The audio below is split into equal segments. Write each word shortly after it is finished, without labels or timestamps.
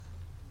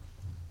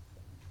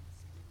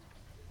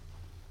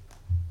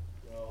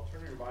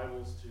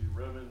Bibles to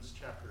Romans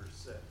chapter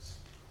 6.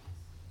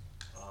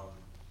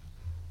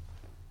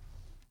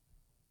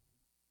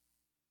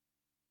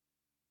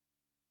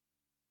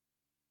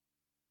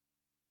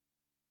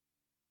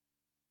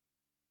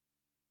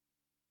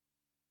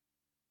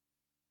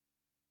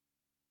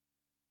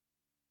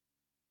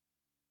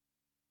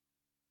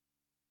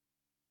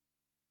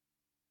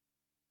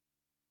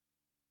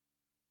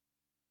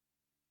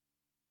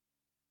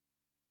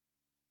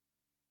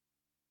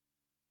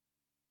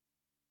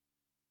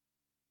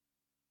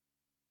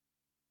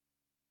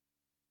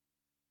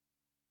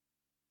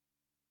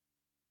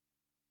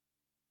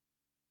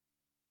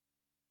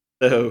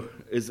 So,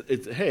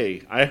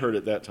 hey, I heard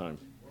it that time.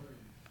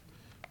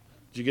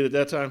 Did you get it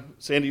that time?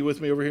 Sandy, you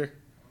with me over here?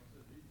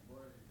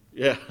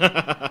 Yeah.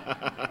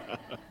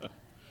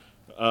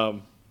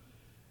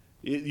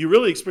 You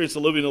really experienced a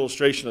living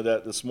illustration of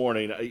that this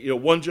morning.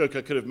 One joke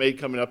I could have made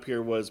coming up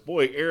here was,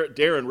 boy,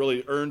 Darren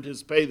really earned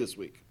his pay this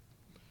week.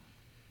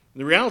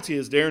 And the reality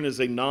is Darren is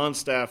a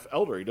non-staff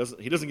elder. He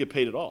doesn't get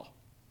paid at all.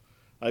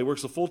 He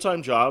works a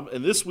full-time job,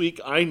 and this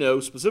week I know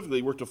specifically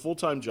he worked a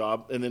full-time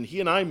job, and then he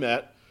and I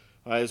met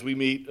as we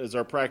meet as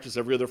our practice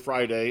every other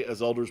Friday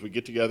as elders. We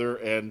get together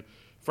and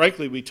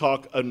frankly we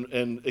talk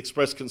and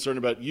express concern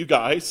about you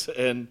guys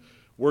and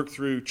work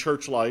through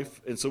church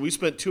life. And so we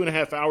spent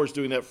 2.5 hours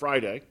doing that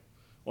Friday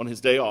on his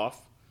day off.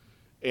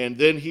 And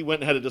then he went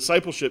and had a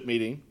discipleship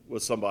meeting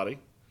with somebody.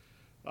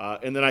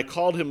 And then I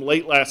called him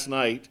late last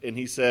night and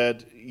he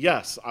said,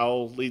 yes,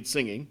 I'll lead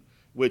singing,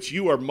 which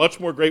you are much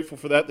more grateful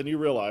for that than you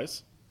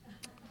realize.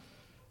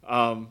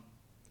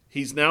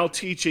 He's now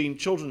teaching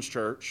children's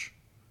church,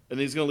 and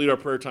he's going to lead our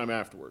prayer time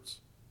afterwards.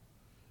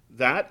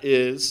 That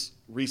is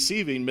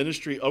receiving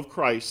ministry of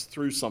Christ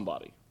through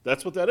somebody.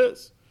 That's what that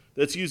is.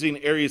 That's using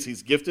areas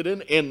he's gifted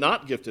in and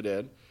not gifted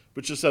in,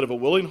 but just out of a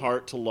willing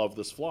heart to love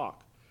this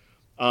flock.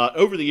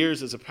 Over the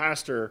years as a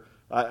pastor,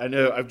 I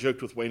know I've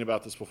joked with Wayne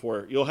about this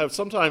before. You'll have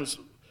sometimes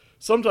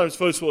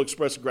folks will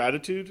express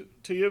gratitude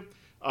to you,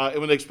 and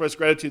when they express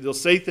gratitude, they'll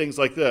say things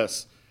like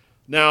this.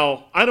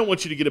 Now, I don't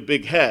want you to get a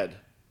big head,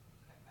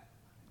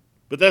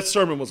 but that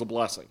sermon was a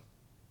blessing.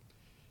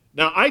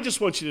 Now, I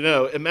just want you to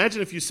know,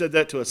 imagine if you said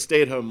that to a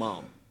stay-at-home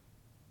mom.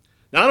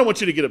 Now, I don't want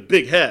you to get a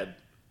big head,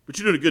 but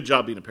you're doing a good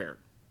job being a parent.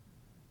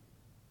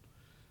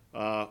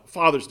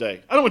 Father's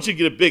Day. I don't want you to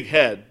get a big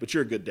head, but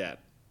you're a good dad.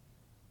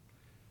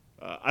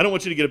 I don't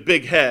want you to get a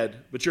big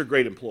head, but you're a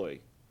great employee.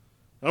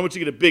 I don't want you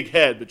to get a big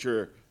head, but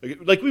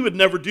like we would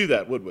never do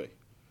that, would we?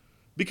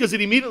 Because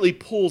it immediately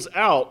pulls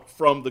out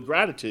from the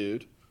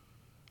gratitude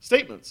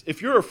statements.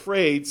 If you're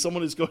afraid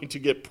someone is going to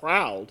get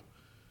proud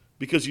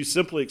because you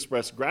simply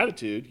express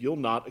gratitude, you'll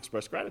not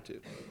express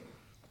gratitude.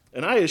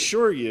 And I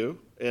assure you,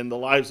 in the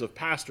lives of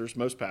pastors,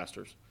 most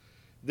pastors,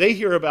 they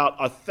hear about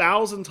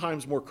 1,000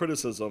 times more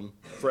criticism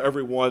for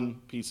every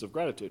one piece of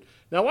gratitude.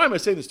 Now, why am I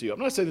saying this to you? I'm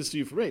not saying this to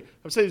you for me.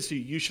 I'm saying this to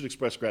you. You should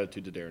express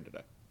gratitude to Darren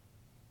today.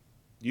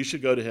 You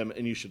should go to him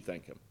and you should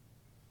thank him.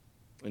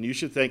 And you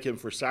should thank him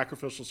for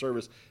sacrificial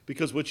service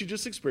because what you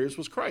just experienced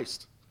was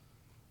Christ.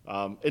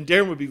 And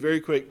Darren would be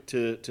very quick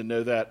to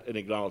know that and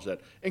acknowledge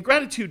that. And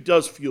gratitude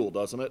does fuel,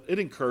 doesn't it? It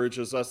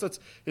encourages us. That's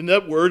in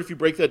that word, if you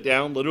break that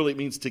down, literally it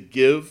means to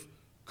give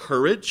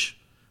courage,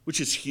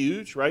 which is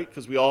huge, right?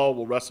 Because we all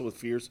will wrestle with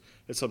fears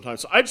at some time.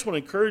 So I just want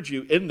to encourage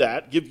you in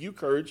that, give you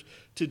courage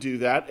to do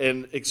that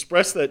and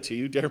express that to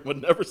you. Darren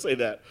would never say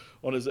that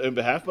on his own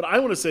behalf, but I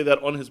want to say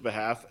that on his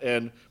behalf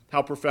and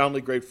how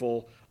profoundly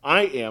grateful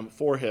I am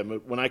for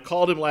him. When I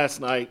called him last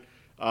night,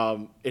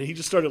 and he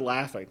just started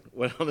laughing.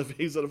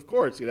 He said, of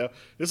course,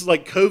 this is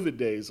like COVID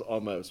days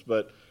almost.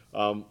 But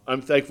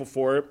I'm thankful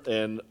for it,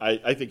 and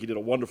I think he did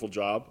a wonderful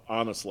job,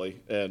 honestly.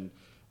 And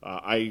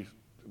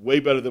way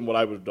better than what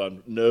I would have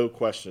done, no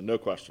question.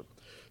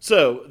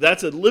 So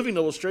that's a living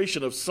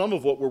illustration of some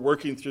of what we're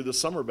working through this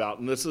summer about.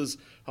 And this is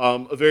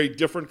a very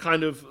different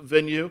kind of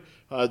venue.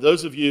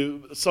 Some of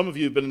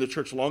you have been in the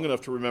church long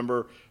enough to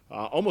remember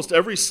almost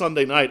every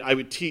Sunday night I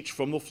would teach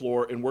from the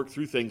floor and work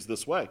through things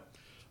this way.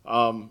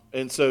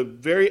 And so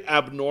very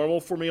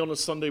abnormal for me on a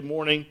Sunday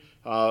morning.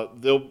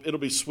 It'll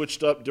be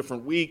switched up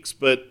different weeks,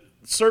 but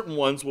certain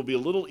ones will be a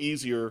little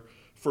easier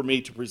for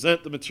me to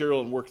present the material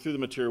and work through the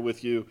material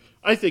with you.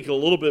 I think in a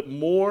little bit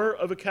more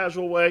of a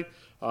casual way.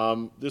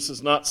 This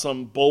is not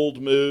some bold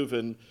move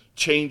and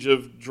change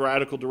of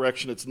radical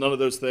direction. It's none of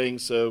those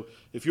things. So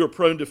if you're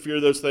prone to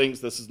fear those things,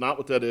 this is not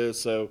what that is.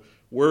 So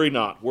worry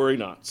not.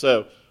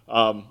 So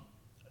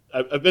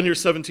I've been here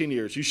 17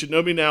 years. You should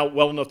know me now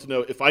well enough to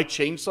know if I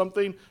change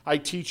something, I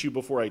teach you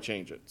before I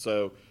change it.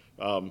 So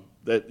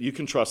that you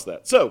can trust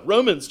that. So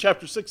Romans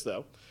chapter 6,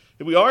 though.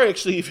 And we are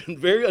actually, even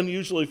very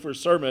unusually for a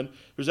sermon,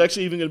 there's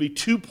actually even going to be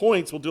 2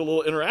 points. We'll do a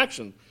little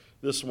interaction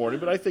this morning,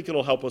 but I think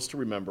it'll help us to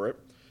remember it.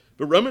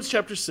 But Romans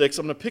chapter 6,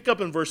 I'm going to pick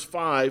up in verse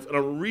 5, and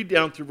I'll read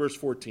down through verse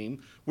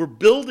 14. We're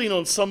building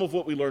on some of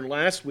what we learned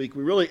last week.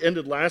 We really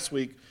ended last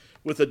week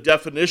with a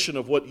definition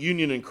of what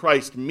union in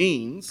Christ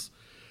means.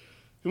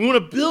 And we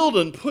want to build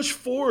and push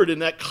forward in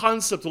that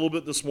concept a little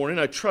bit this morning.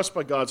 I trust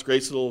by God's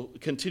grace it'll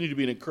continue to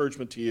be an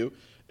encouragement to you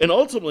And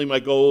ultimately, my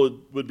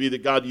goal would be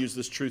that God use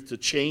this truth to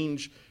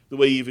change the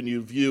way even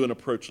you view and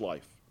approach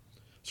life.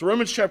 So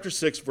Romans chapter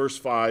 6, verse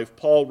 5,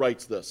 Paul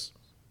writes this: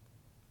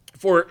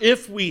 "For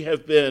if we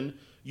have been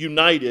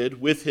united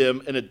with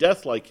him in a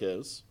death like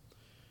his,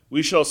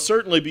 we shall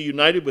certainly be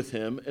united with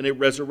him in a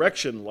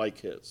resurrection like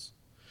his.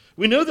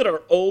 We know that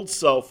our old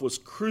self was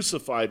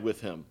crucified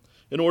with him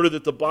in order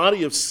that the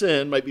body of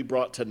sin might be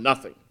brought to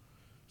nothing,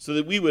 so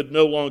that we would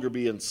no longer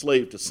be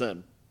enslaved to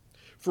sin.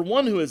 For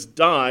one who has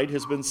died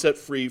has been set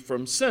free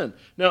from sin."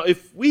 Now,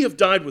 if we have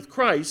died with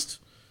Christ,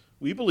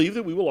 we believe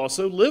that we will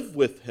also live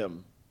with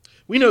him.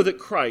 We know that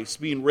Christ,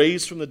 being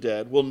raised from the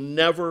dead, will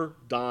never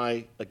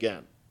die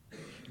again.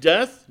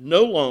 Death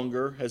no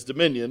longer has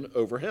dominion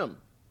over him.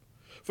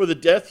 For the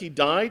death he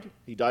died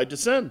to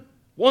sin,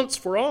 once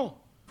for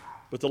all.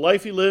 But the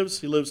life he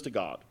lives to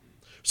God.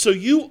 So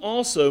you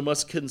also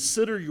must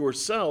consider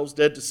yourselves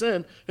dead to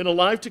sin and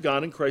alive to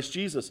God in Christ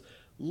Jesus.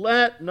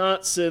 Let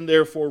not sin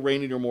therefore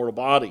reign in your mortal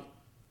body,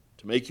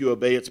 to make you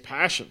obey its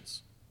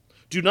passions.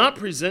 Do not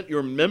present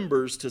your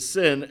members to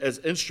sin as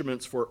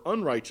instruments for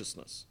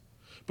unrighteousness,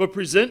 but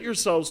present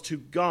yourselves to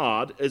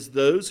God as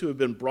those who have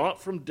been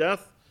brought from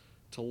death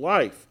to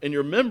life, and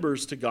your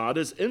members to God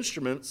as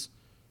instruments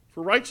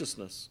for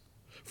righteousness.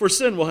 For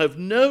sin will have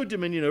no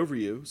dominion over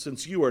you,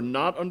 since you are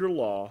not under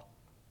law,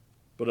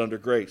 but under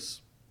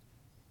grace.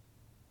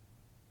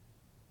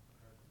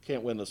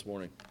 Can't win this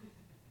morning.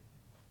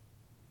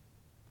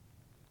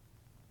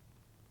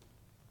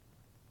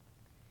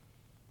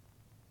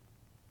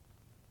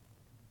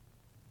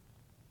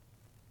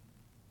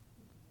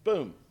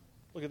 Boom.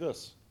 Look at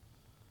this.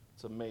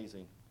 It's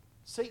amazing.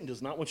 Satan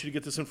does not want you to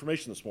get this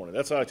information this morning.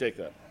 That's how I take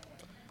that.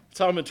 That's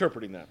how I'm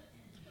interpreting that.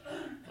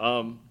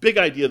 Big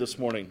idea this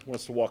morning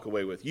wants to walk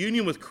away with.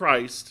 Union with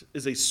Christ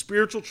is a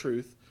spiritual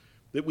truth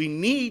that we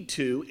need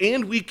to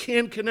and we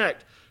can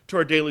connect to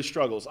our daily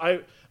struggles.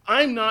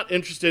 I'm not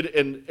interested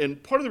in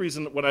part of the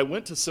reason that when I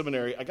went to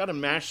seminary, I got a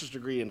master's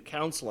degree in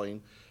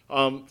counseling.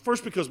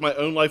 First because my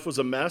own life was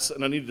a mess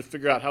and I needed to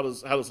figure out how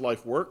does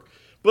life work.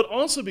 But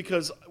also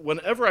because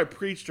whenever I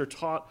preached or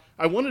taught,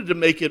 I wanted to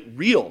make it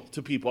real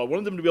to people. I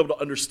wanted them to be able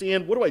to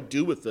understand, what do I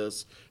do with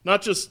this?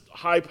 Not just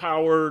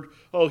high-powered,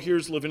 oh,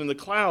 here's living in the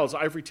clouds,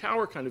 ivory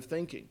tower kind of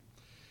thinking.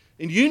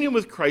 And union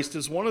with Christ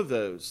is one of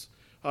those.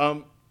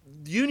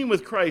 Union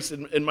with Christ,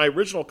 in my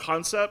original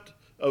concept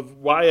of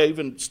why I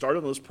even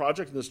started on this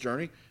project and this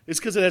journey, is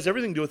because it has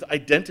everything to do with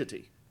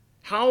identity.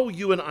 How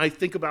you and I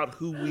think about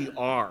who we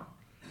are.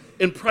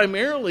 And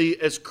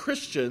primarily as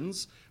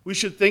Christians, we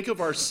should think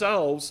of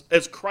ourselves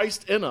as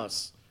Christ in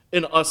us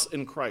and us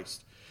in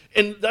Christ.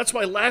 And that's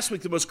why last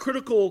week the most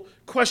critical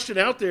question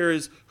out there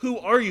is, who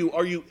are you?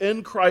 Are you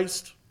in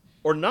Christ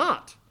or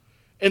not?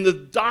 And the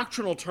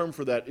doctrinal term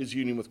for that is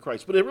union with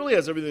Christ. But it really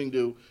has everything to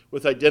do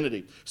with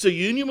identity. So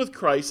union with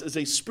Christ is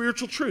a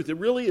spiritual truth. It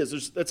really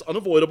is. That's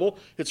unavoidable.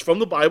 It's from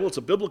the Bible. It's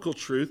a biblical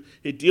truth.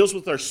 It deals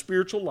with our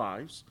spiritual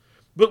lives.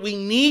 But we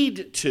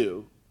need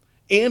to,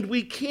 and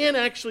we can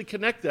actually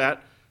connect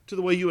that to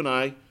the way you and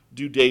I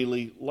do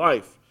daily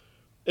life.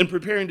 In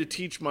preparing to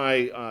teach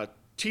my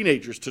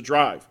teenagers to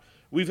drive,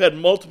 we've had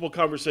multiple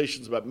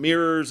conversations about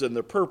mirrors and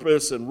their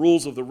purpose and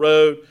rules of the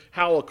road,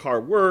 how a car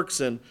works,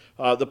 and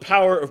the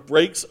power of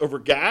brakes over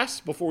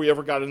gas before we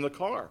ever got in the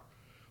car.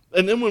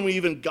 And then when we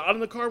even got in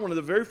the car, one of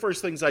the very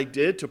first things I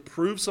did to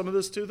prove some of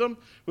this to them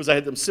was I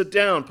had them sit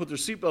down, put their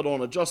seatbelt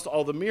on, adjust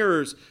all the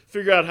mirrors,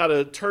 figure out how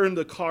to turn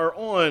the car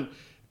on,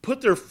 put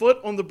their foot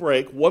on the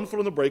brake, one foot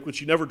on the brake, which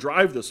you never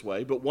drive this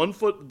way, but one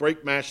foot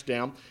brake mashed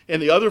down,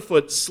 and the other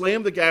foot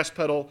slammed the gas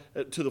pedal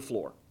to the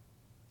floor.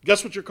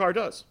 Guess what your car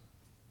does?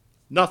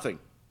 Nothing.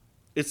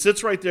 It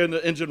sits right there and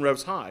the engine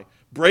revs high.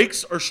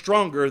 Brakes are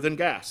stronger than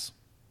gas.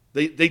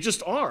 They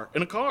just are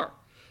in a car.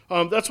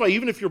 That's why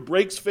even if your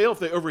brakes fail, if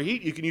they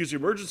overheat, you can use the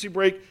emergency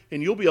brake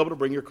and you'll be able to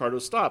bring your car to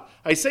a stop.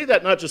 I say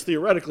that not just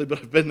theoretically, but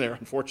I've been there,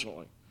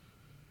 unfortunately.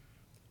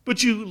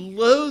 But you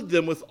load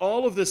them with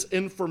all of this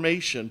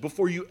information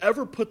before you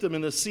ever put them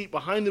in the seat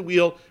behind the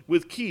wheel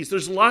with keys.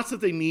 There's lots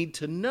that they need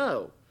to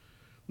know.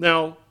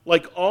 Now,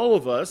 like all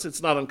of us,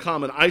 it's not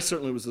uncommon. I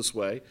certainly was this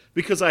way.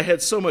 Because I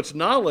had so much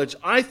knowledge,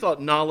 I thought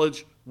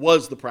knowledge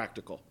was the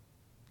practical.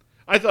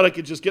 I thought I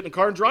could just get in a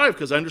car and drive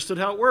because I understood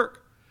how it worked.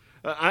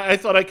 I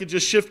thought I could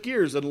just shift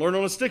gears and learn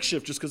on a stick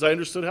shift just because I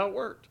understood how it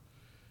worked.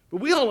 But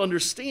we all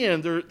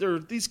understand there are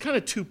these kind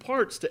of two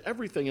parts to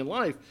everything in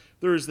life.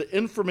 There is the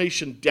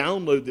information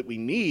download that we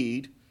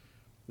need,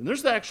 and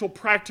there's the actual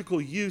practical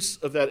use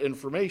of that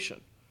information.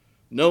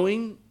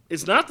 Knowing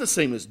is not the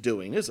same as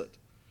doing, is it?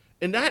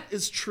 And that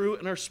is true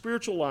in our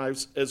spiritual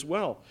lives as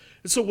well.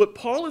 And so what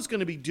Paul is going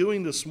to be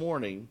doing this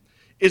morning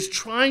is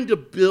trying to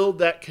build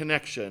that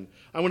connection.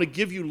 I want to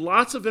give you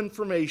lots of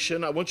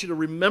information. I want you to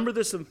remember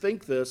this and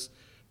think this,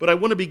 but I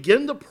want to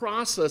begin the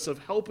process of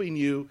helping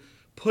you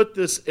put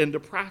this into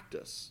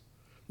practice.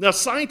 Now,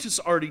 scientists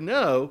already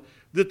know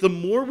that the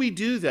more we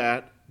do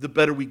that, the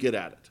better we get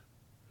at it.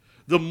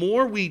 The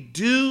more we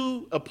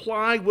do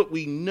apply what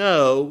we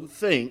know,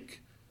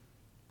 think,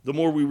 the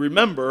more we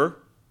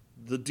remember,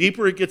 the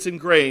deeper it gets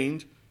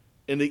ingrained,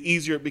 and the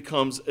easier it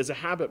becomes as a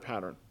habit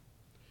pattern.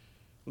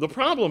 The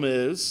problem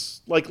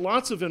is, like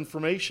lots of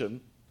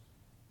information,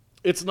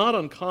 it's not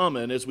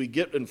uncommon as we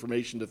get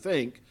information to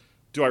think,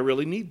 do I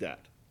really need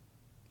that?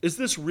 Is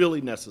this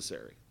really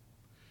necessary?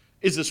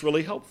 Is this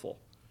really helpful?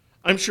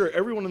 I'm sure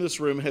everyone in this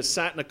room has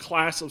sat in a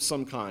class of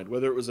some kind,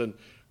 whether it was in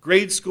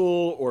grade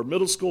school or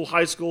middle school,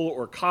 high school,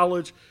 or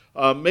college,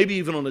 maybe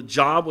even on a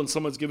job when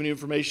someone's giving you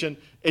information,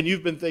 and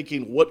you've been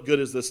thinking, what good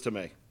is this to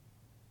me?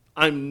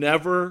 I'm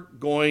never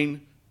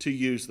going to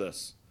use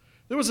this.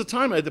 There was a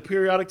time I had the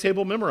periodic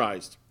table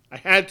memorized. I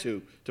had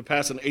to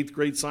pass an 8th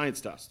grade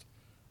science test.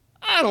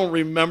 I don't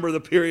remember the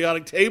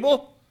periodic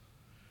table.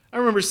 I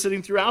remember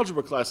sitting through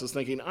algebra classes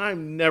thinking,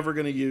 I'm never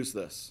going to use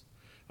this.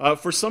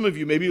 For some of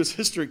you, maybe it was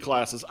history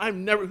classes.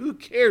 Who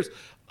cares?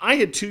 I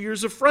had 2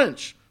 years of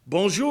French.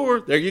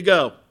 Bonjour, there you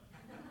go.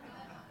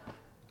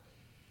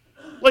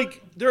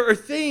 Like, there are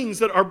things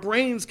that our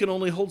brains can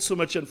only hold so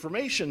much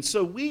information,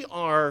 so we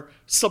are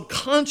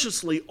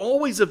subconsciously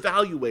always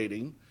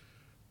evaluating,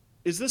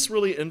 is this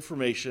really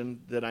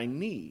information that I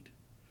need?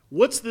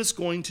 What's this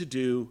going to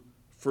do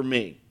for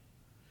me?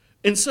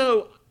 And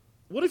so,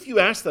 what if you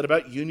ask that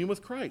about union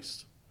with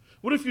Christ?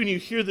 What if when you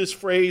hear this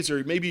phrase,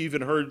 or maybe you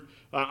even heard,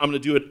 I'm going to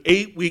do an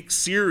 8-week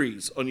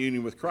series on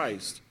union with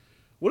Christ,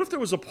 what if there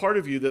was a part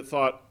of you that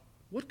thought,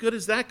 what good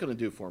is that going to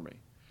do for me?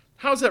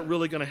 How's that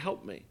really going to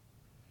help me?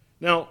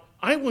 Now,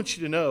 I want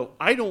you to know,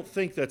 I don't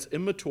think that's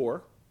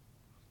immature.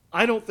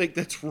 I don't think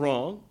that's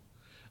wrong.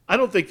 I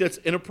don't think that's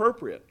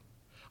inappropriate.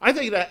 I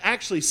think that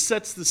actually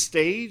sets the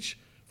stage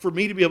for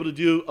me to be able to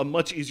do a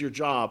much easier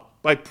job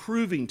by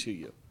proving to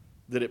you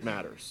that it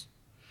matters.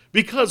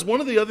 Because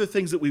one of the other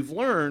things that we've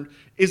learned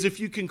is if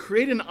you can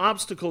create an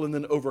obstacle and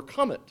then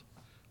overcome it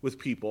with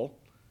people,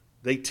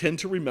 they tend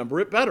to remember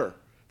it better.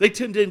 They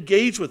tend to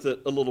engage with it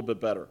a little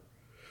bit better.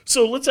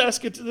 So let's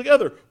ask it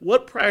together.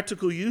 What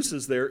practical use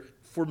is there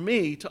for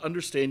me to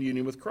understand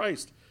union with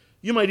Christ?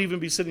 You might even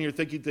be sitting here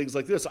thinking things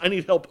like this. I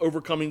need help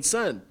overcoming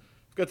sin.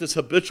 I've got this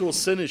habitual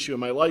sin issue in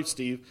my life,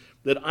 Steve,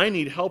 that I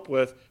need help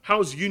with.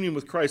 How is union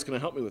with Christ going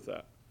to help me with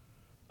that?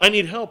 I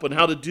need help in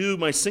how to do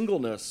my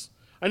singleness.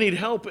 I need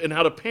help in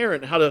how to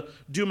parent, how to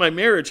do my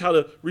marriage, how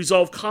to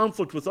resolve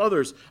conflict with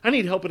others. I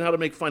need help in how to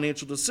make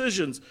financial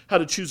decisions, how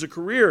to choose a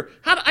career.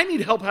 I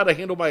need help how to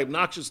handle my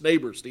obnoxious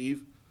neighbor,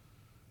 Steve.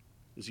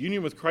 Is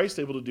union with Christ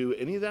able to do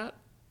any of that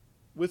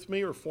with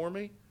me or for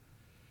me?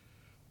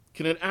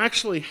 Can it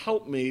actually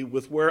help me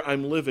with where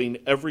I'm living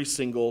every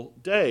single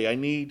day? I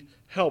need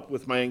help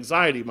with my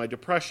anxiety, my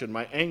depression,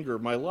 my anger,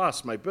 my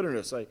lust, my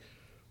bitterness.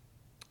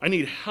 I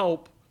need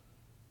help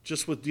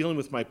just with dealing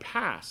with my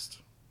past.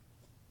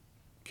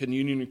 Can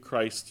union with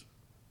Christ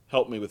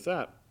help me with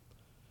that?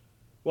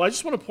 Well, I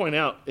just want to point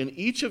out, in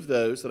each of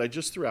those that I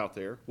just threw out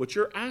there, what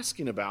you're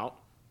asking about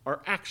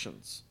are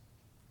actions.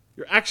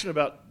 You're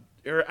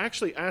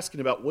actually asking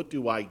about, what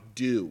do I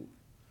do?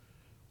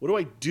 What do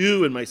I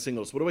do in my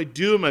singleness? What do I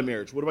do in my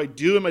marriage? What do I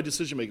do in my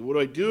decision making? What do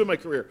I do in my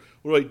career?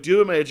 What do I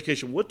do in my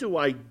education? What do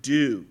I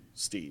do,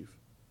 Steve?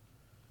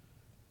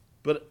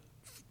 But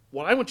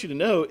what I want you to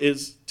know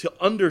is to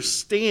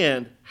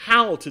understand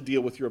how to deal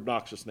with your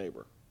obnoxious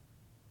neighbor.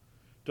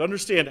 To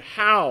understand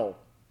how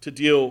to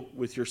deal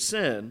with your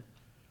sin,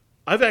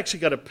 I've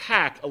actually got to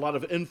pack a lot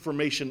of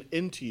information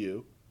into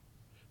you,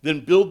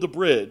 then build the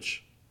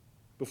bridge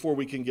before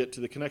we can get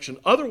to the connection.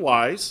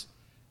 Otherwise,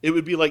 it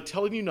would be like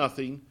telling you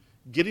nothing,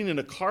 getting in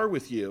a car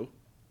with you,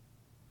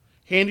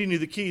 handing you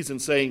the keys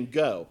and saying,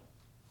 go.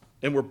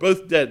 And we're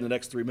both dead in the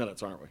next 3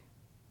 minutes, aren't we?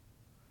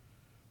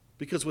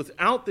 Because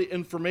without the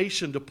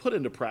information to put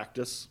into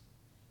practice,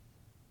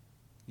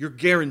 you're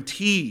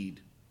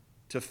guaranteed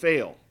to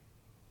fail.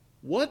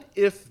 What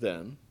if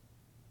then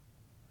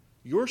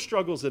your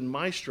struggles and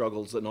my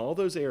struggles in all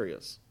those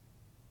areas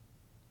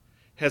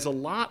has a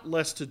lot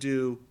less to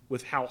do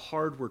with how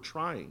hard we're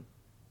trying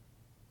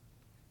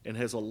and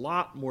has a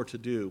lot more to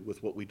do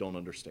with what we don't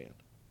understand?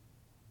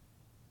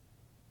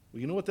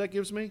 Well, you know what that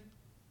gives me?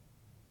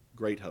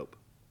 Great hope.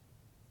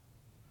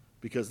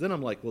 Because then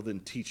I'm like, well, then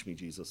teach me,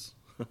 Jesus.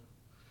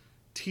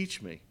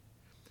 Teach me.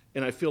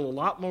 And I feel a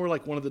lot more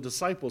like one of the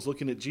disciples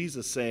looking at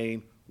Jesus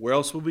saying, where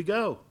else would we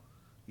go?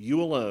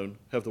 You alone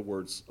have the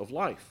words of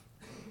life.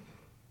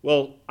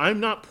 Well, I'm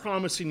not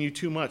promising you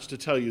too much to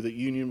tell you that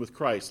union with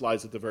Christ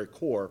lies at the very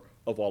core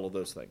of all of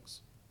those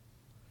things.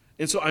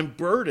 And so I'm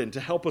burdened to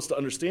help us to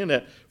understand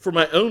that for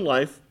my own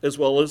life as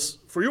well as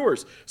for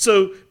yours.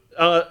 So,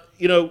 I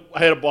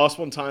had a boss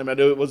one time. I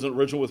know it wasn't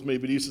original with me,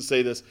 but he used to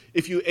say this: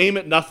 if you aim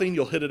at nothing,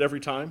 you'll hit it every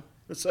time.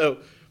 So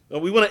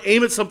we want to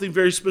aim at something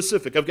very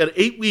specific. I've got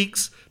 8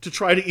 weeks to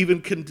try to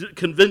even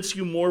convince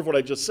you more of what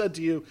I just said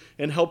to you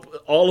and help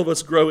all of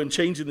us grow and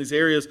change in these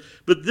areas.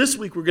 But this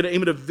week, we're going to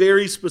aim at a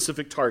very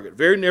specific target,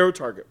 very narrow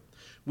target.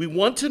 We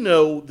want to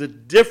know the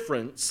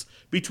difference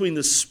between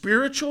the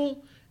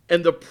spiritual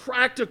and the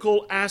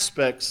practical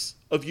aspects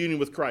of union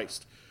with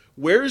Christ.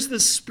 Where is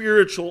this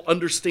spiritual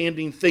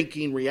understanding,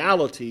 thinking,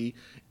 reality,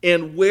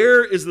 and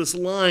where is this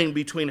line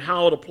between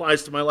how it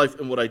applies to my life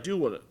and what I do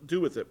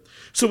with it?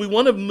 So we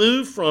want to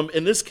move from,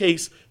 in this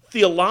case,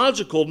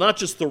 theological, not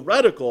just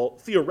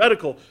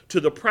theoretical to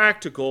the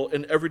practical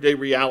and everyday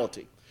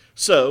reality.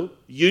 So,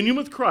 union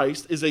with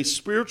Christ is a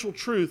spiritual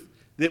truth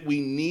that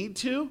we need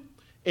to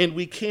and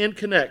we can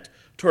connect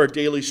to our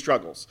daily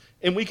struggles.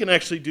 And we can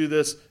actually do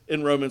this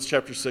in Romans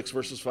chapter 6,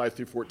 verses 5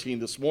 through 14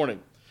 this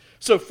morning.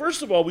 So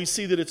first of all, we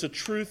see that it's a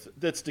truth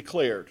that's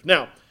declared.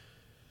 Now,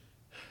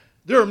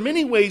 there are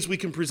many ways we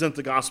can present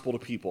the gospel to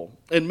people,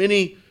 and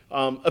many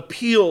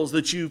appeals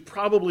that you've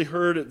probably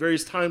heard at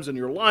various times in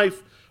your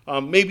life,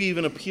 maybe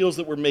even appeals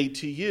that were made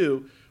to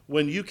you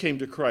when you came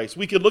to Christ.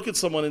 We could look at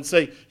someone and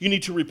say, you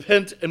need to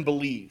repent and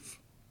believe.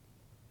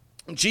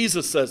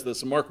 Jesus says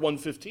this in Mark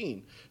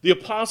 1:15. The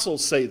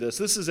apostles say this.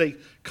 This is a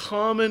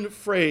common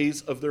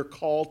phrase of their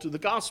call to the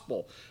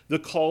gospel, the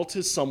call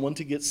to someone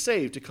to get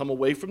saved, to come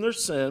away from their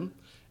sin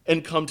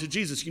and come to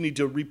Jesus. You need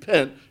to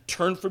repent,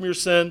 turn from your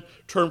sin,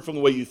 turn from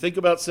the way you think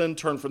about sin,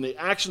 turn from the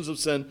actions of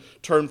sin,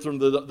 turn from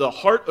the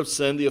heart of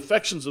sin, the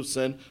affections of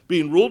sin,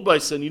 being ruled by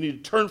sin. You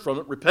need to turn from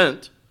it,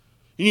 repent.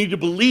 You need to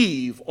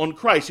believe on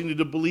Christ. You need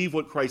to believe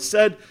what Christ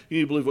said. You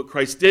need to believe what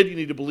Christ did. You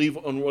need to believe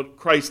on what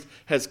Christ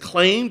has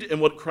claimed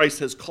and what Christ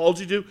has called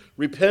you to.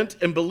 Repent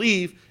and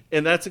believe,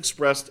 and that's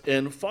expressed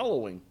in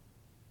following.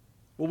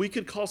 Well, we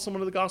could call someone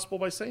to the gospel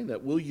by saying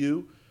that. Will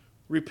you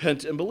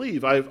repent and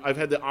believe? I've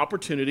had the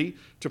opportunity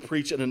to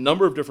preach in a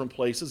number of different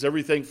places,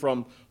 everything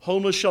from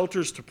homeless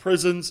shelters to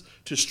prisons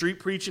to street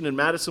preaching in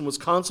Madison,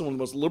 Wisconsin, one of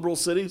the most liberal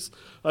cities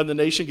in the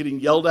nation,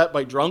 getting yelled at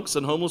by drunks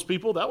and homeless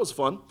people. That was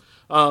fun.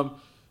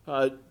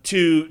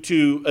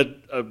 To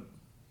a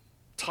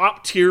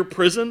top-tier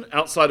prison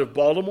outside of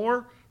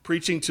Baltimore,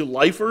 preaching to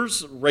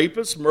lifers,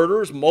 rapists,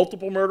 murderers,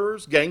 multiple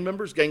murderers, gang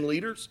members, gang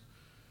leaders,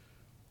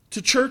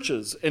 to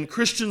churches and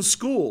Christian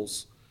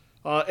schools,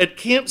 at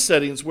camp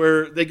settings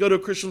where they go to a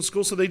Christian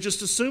school so they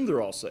just assume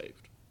they're all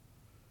saved.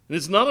 And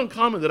it's not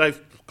uncommon that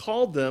I've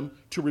called them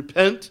to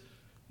repent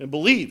and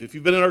believe. If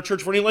you've been in our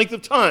church for any length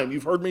of time,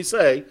 you've heard me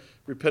say,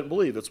 repent and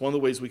believe. That's one of the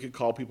ways we could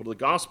call people to the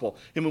gospel.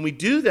 And when we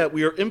do that,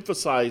 we are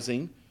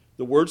emphasizing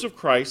the words of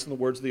Christ and the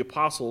words of the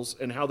apostles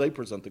and how they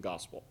present the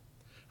gospel.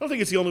 I don't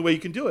think it's the only way you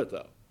can do it,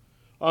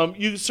 though.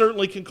 You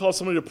certainly can call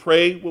somebody to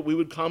pray what we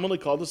would commonly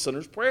call the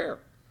sinner's prayer.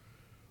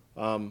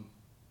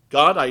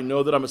 God, I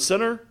know that I'm a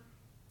sinner.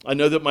 I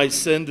know that my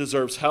sin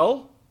deserves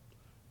hell.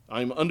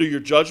 I'm under your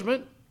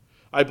judgment.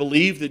 I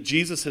believe that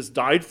Jesus has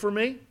died for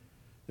me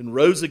and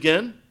rose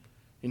again.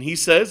 And he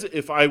says,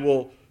 if I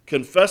will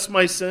confess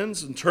my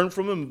sins and turn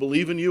from them and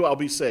believe in you, I'll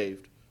be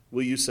saved.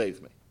 Will you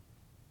save me?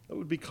 That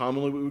would be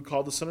commonly what we would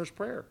call the sinner's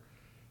prayer.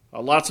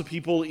 Lots of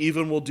people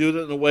even will do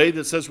that in a way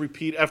that says,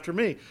 repeat after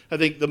me. I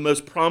think the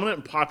most prominent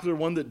and popular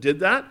one that did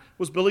that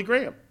was Billy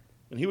Graham.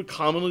 And he would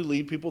commonly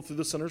lead people through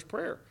the sinner's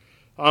prayer.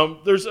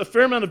 There's a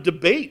fair amount of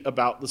debate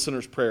about the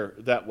sinner's prayer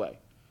that way.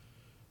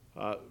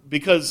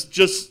 Because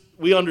just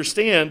we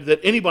understand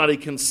that anybody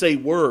can say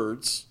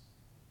words.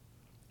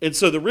 And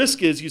so the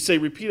risk is you say,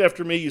 repeat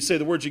after me, you say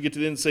the words, you get to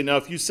the end and say, now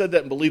if you said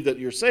that and believe that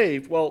you're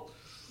saved, well,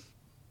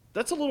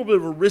 that's a little bit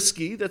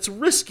of that's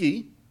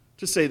risky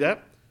to say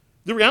that.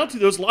 The reality,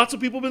 though, is lots of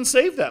people have been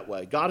saved that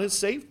way. God has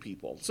saved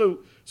people. So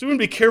we're going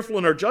to be careful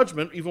in our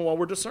judgment, even while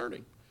we're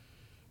discerning.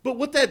 But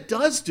what that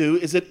does do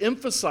is it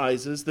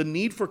emphasizes the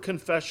need for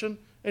confession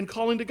and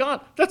calling to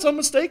God. That's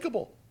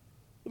unmistakable.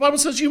 The Bible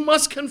says you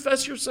must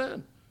confess your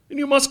sin, and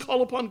you must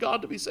call upon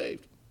God to be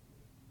saved.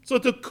 So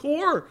at the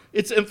core,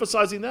 it's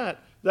emphasizing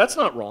that. That's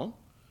not wrong.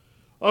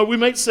 We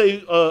might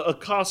say a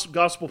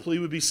gospel plea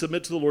would be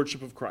submit to the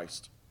lordship of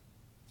Christ.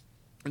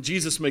 And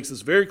Jesus makes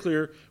this very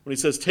clear when he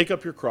says, take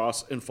up your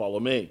cross and follow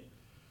me.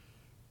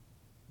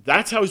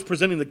 That's how he's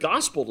presenting the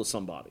gospel to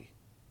somebody.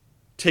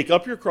 Take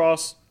up your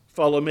cross,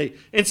 follow me.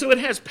 And so it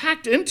has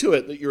packed into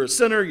it that you're a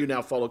sinner, you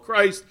now follow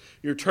Christ,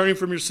 you're turning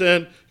from your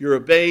sin, you're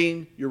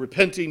obeying, you're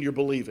repenting, you're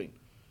believing.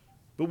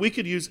 But we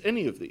could use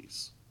any of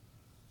these.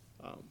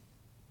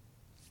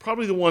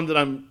 Probably the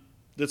one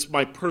that's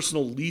my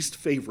personal least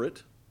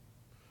favorite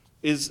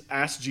is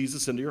ask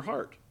Jesus into your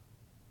heart.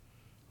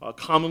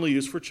 Commonly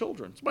used for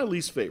children. It's my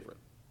least favorite.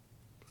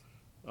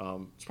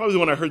 It's probably the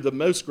one I heard the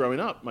most growing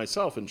up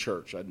myself in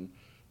church.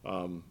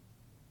 I'll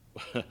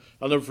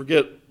never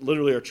forget,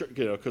 literally, our church,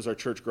 because our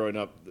church growing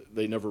up,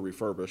 they never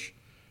refurbish.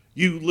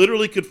 You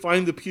literally could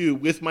find the pew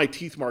with my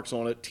teeth marks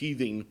on it,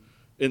 teething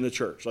in the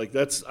church.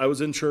 I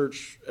was in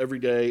church every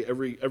day,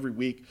 every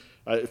week.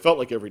 It felt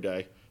like every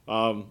day.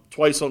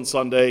 Twice on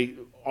Sunday,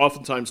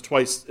 oftentimes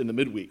twice in the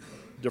midweek,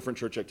 different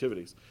church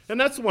activities. And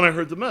that's the one I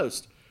heard the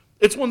most.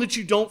 It's one that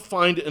you don't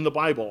find in the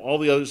Bible. All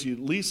the others you at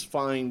least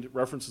find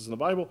references in the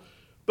Bible.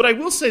 But I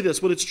will say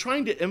this, what it's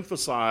trying to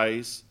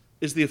emphasize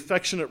is the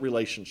affectionate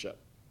relationship.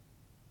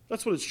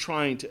 That's what it's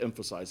trying to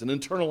emphasize, an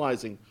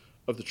internalizing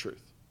of the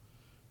truth.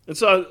 And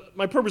so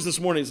my purpose this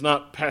morning is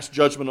not pass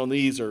judgment on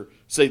these or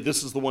say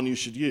this is the one you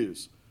should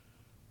use.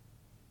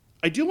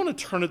 I do want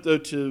to turn it, though,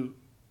 to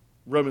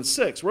Romans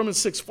 6. Romans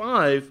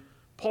 6:5,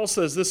 Paul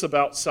says this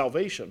about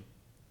salvation.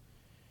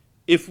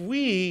 If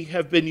we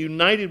have been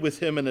united with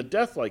him in a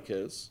death like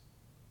his,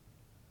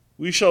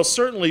 we shall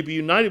certainly be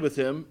united with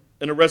him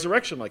in a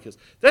resurrection like his.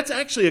 That's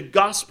actually a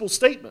gospel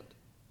statement.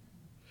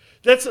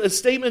 That's a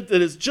statement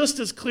that is just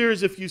as clear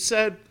as if you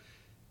said,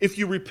 if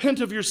you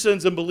repent of your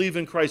sins and believe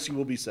in Christ, you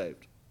will be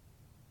saved.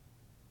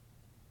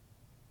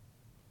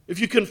 If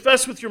you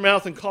confess with your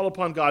mouth and call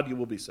upon God, you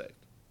will be saved.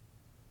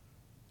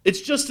 It's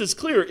just as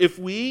clear. If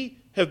we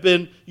have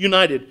been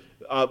united,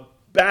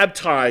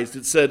 baptized,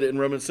 it said in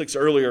Romans 6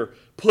 earlier,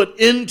 put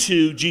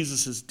into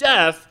Jesus'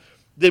 death,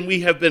 then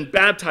we have been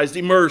baptized,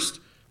 immersed,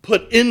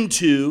 put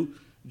into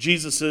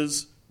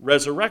Jesus'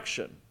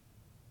 resurrection.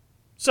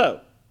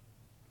 So,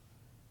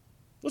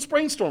 let's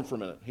brainstorm for a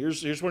minute.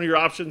 Here's one of your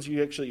options.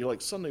 You're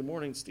like, Sunday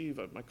morning, Steve,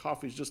 my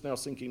coffee's just now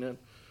sinking in.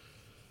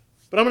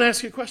 But I'm going to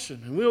ask you a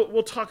question, and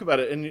we'll talk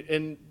about it.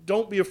 And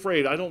don't be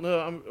afraid. I don't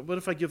know. What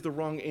if I give the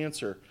wrong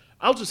answer?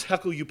 I'll just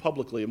heckle you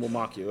publicly, and we'll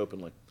mock you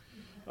openly.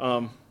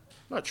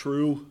 Not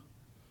true,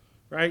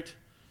 right?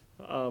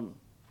 But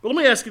let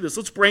me ask you this.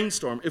 Let's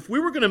brainstorm. If we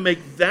were going to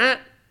make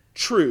that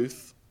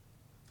truth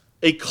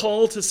a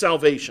call to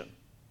salvation,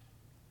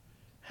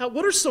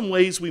 what are some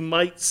ways we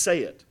might say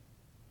it?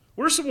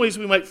 What are some ways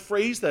we might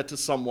phrase that to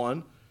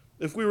someone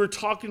if we were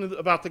talking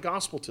about the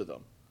gospel to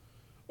them?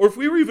 Or if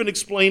we were even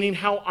explaining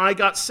how I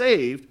got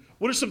saved,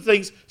 what are some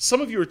things? Some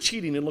of you are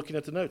cheating and looking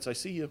at the notes. I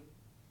see you.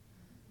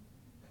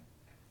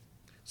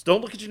 So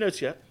don't look at your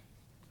notes yet.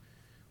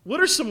 What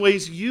are some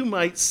ways you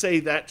might say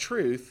that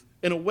truth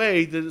in a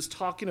way that is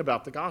talking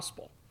about the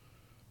gospel?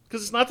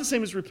 Because it's not the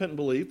same as repent and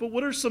believe, but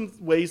what are some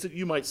ways that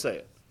you might say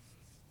it?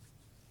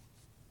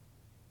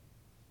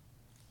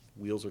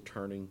 Wheels are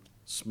turning.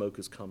 Smoke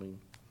is coming.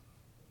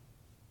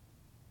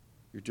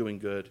 You're doing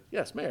good.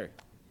 Yes, Mary.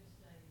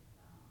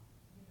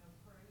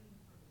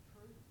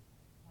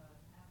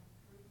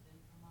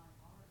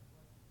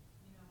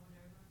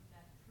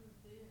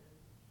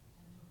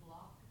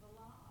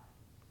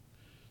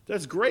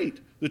 That's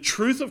great. The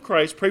truth of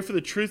Christ, pray for the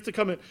truth to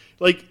come in.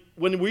 Like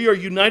when we are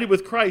united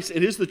with Christ,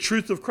 it is the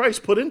truth of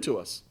Christ put into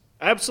us.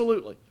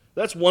 Absolutely.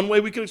 That's one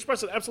way we can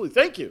express it. Absolutely.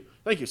 Thank you.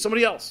 Thank you.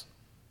 Somebody else.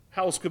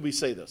 How else could we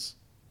say this?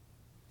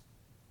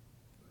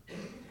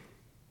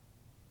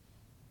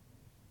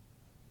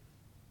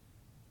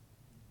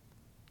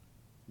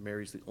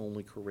 Mary's the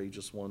only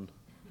courageous one.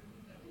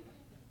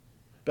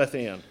 Beth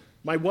Ann,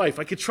 my wife,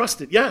 I could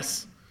trust it.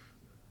 Yes.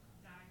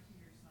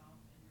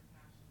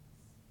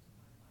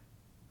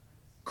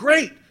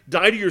 Great.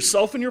 Die to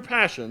yourself and your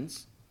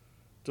passions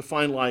to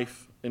find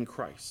life in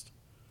Christ.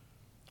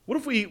 What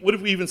if we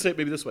even say it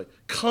maybe this way?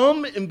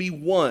 Come and be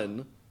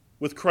one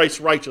with Christ's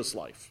righteous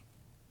life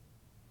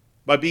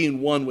by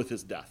being one with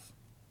his death.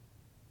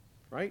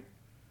 Right?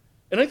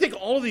 And I think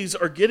all of these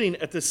are getting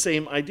at the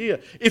same idea.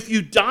 If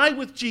you die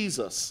with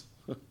Jesus,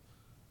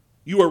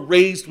 you are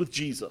raised with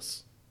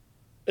Jesus.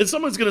 And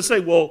someone's going to say,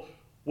 well,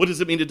 what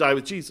does it mean to die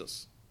with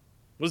Jesus?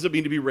 What does it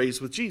mean to be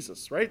raised with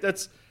Jesus? Right?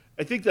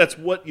 I think that's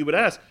what you would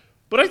ask.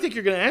 But I think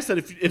you're going to ask that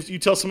if you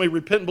tell somebody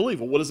repent and believe.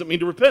 Well, what does it mean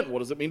to repent? What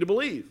does it mean to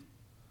believe?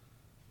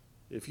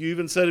 If you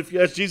even said, if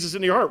you ask Jesus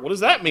into your heart, what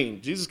does that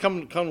mean? Jesus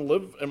come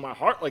live in my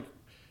heart? Like,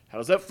 how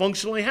does that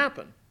functionally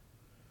happen?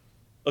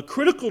 A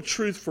critical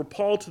truth for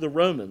Paul to the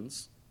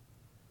Romans,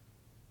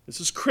 this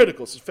is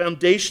critical, this is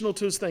foundational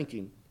to his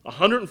thinking.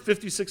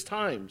 156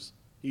 times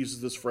he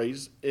uses this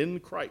phrase, in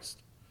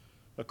Christ.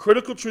 A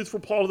critical truth for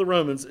Paul to the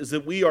Romans is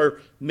that we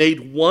are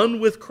made one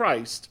with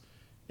Christ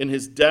in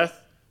his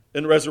death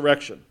and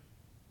resurrection.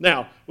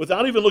 Now,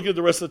 without even looking at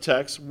the rest of the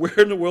text, where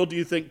in the world do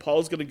you think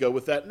Paul's going to go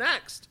with that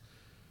next?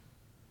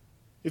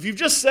 If you've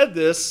just said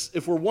this,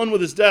 if we're one with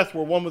his death,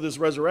 we're one with his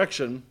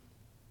resurrection,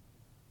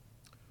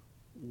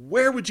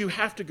 where would you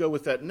have to go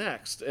with that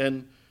next?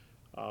 And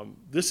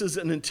this is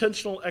an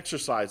intentional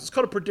exercise. It's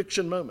called a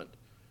prediction moment.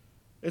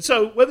 And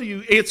so whether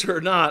you answer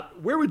or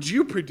not, where would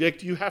you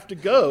predict you have to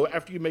go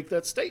after you make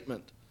that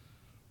statement?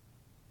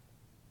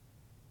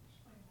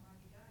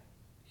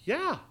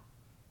 Yeah.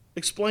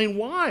 Explain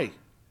why.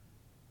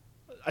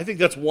 I think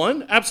that's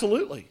one.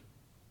 Absolutely.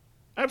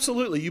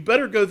 Absolutely. You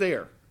better go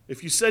there.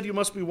 If you said you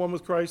must be one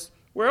with Christ,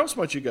 where else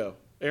might you go?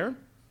 Aaron?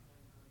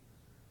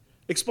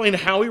 Explain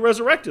how he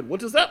resurrected.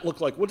 What does that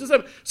look like? What does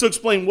that? So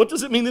explain, what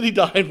does it mean that he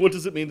died? What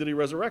does it mean that he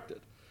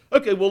resurrected?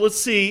 Okay, well, let's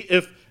see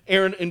if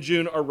Aaron and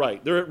June are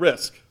right. They're at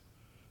risk.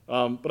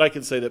 But I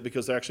can say that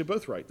because they're actually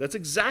both right. That's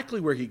exactly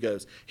where he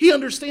goes. He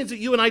understands that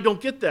you and I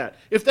don't get that.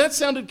 If that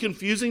sounded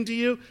confusing to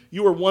you,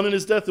 you were one in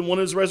his death and one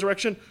in his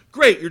resurrection,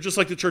 great, you're just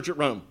like the church at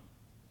Rome.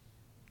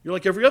 You're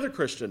like every other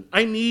Christian.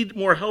 I need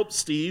more help,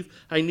 Steve.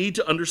 I need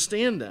to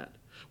understand that.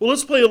 Well,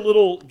 let's play a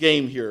little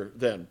game here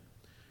then.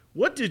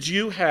 What did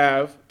you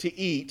have to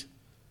eat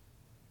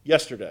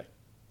yesterday?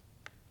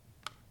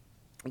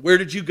 Where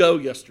did you go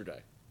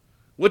yesterday?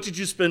 What did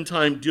you spend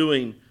time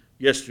doing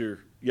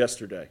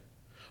yesterday?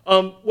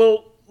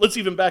 Well, let's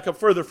even back up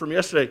further from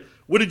yesterday.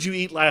 What did you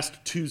eat last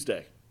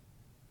Tuesday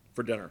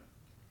for dinner?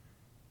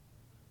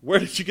 Where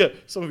did you go?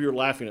 Some of you are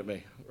laughing at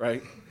me,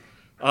 right?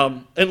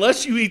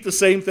 Unless you eat the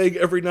same thing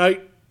every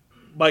night,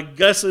 my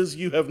guess is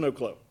you have no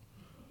clue.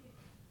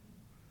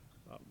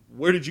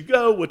 Where did you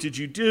go? What did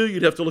you do?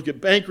 You'd have to look at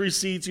bank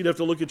receipts. You'd have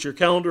to look at your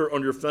calendar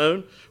on your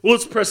phone. Well,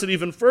 let's press it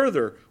even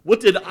further. What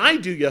did I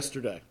do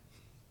yesterday?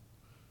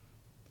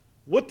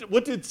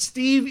 What did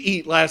Steve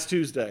eat last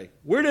Tuesday?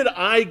 Where did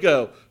I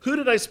go? Who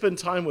did I spend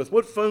time with?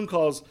 What phone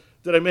calls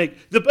did I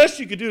make? The best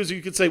you could do is you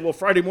could say, well,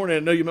 Friday morning I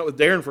know you met with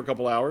Darren for a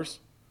couple hours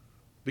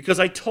because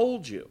I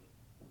told you.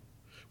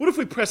 What if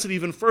we press it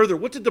even further?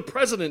 What did the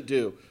president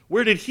do?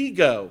 Where did he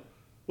go?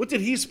 What did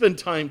he spend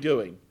time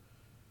doing?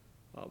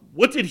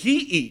 What did he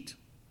eat?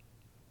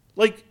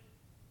 Like,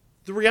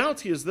 the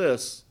reality is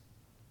this.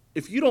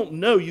 If you don't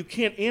know, you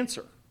can't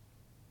answer.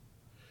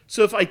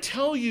 So if I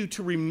tell you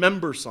to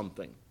remember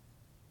something,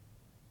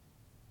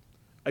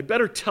 I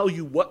better tell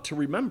you what to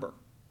remember,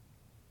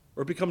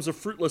 or it becomes a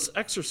fruitless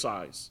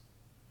exercise.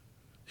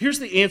 Here's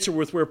the answer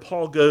with where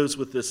Paul goes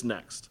with this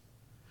next.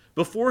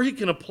 Before he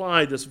can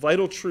apply this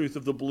vital truth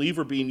of the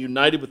believer being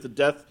united with the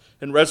death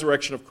and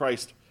resurrection of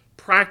Christ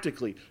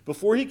practically,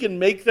 before he can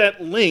make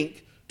that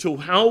link to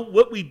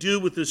what we do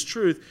with this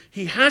truth,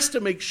 he has to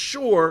make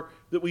sure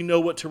that we know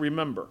what to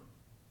remember.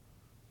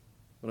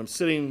 When I'm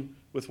sitting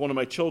with one of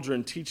my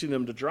children teaching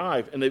them to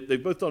drive, and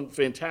they've both done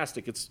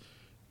fantastic.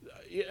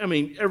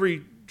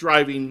 Every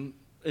driving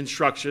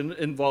instruction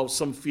involves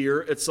some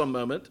fear at some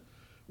moment,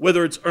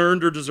 whether it's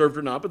earned or deserved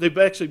or not, but they've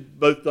actually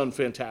both done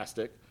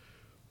fantastic.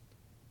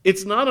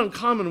 It's not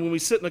uncommon when we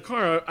sit in the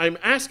car, I'm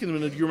asking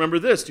them, do you remember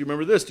this? Do you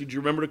remember this? Did you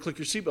remember to click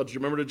your seatbelt? Did you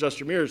remember to adjust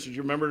your mirrors? Did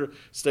you remember to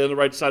stay on the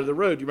right side of the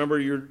road? Do you remember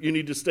you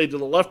need to stay to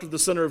the left of the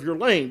center of your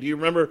lane? Do you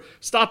remember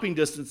stopping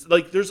distance?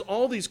 Like, there's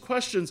all these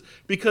questions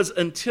because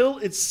until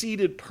it's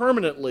seated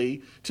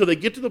permanently, till they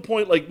get to the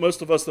point, like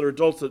most of us that are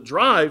adults that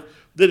drive,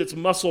 that it's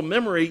muscle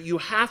memory, you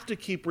have to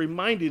keep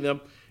reminding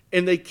them,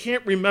 and they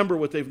can't remember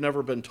what they've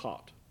never been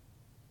taught.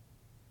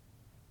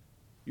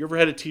 You ever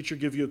had a teacher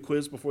give you a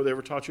quiz before they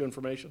ever taught you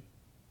information?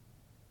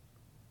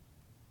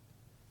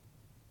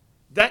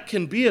 That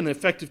can be an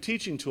effective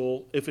teaching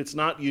tool if it's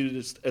not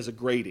used as a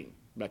grading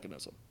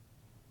mechanism.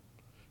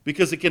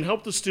 Because it can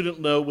help the student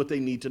know what they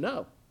need to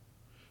know.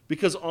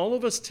 Because all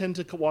of us tend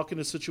to walk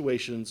into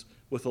situations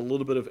with a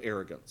little bit of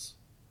arrogance.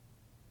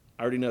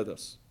 I already know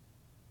this.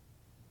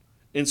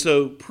 And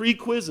so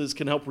pre-quizzes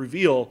can help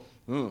reveal,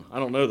 I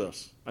don't know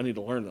this. I need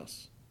to learn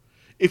this.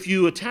 If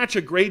you attach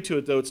a grade to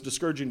it, though, it's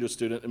discouraging to a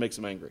student. It makes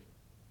them angry.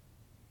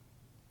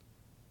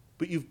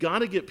 But you've got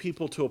to get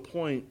people to a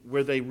point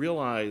where they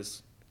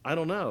realize, I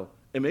don't know.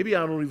 And maybe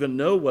I don't even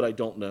know what I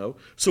don't know.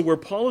 So where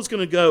Paul is going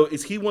to go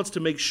is he wants to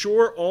make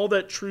sure all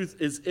that truth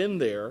is in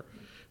there,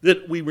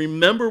 that we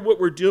remember what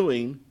we're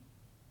doing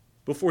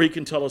before he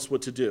can tell us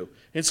what to do.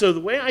 And so the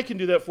way I can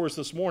do that for us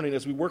this morning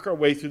as we work our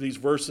way through these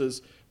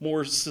verses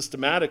more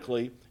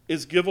systematically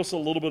is give us a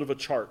little bit of a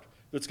chart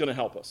that's going to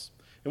help us.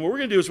 And what we're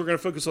going to do is we're going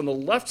to focus on the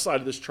left side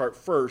of this chart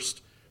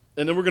first,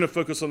 and then we're going to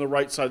focus on the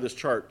right side of this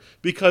chart.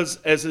 Because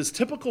as is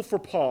typical for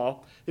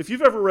Paul, if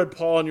you've ever read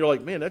Paul and you're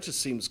like, man, that just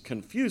seems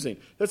confusing.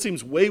 That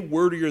seems way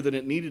wordier than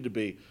it needed to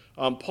be.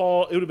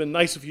 Paul, it would have been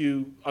nice if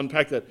you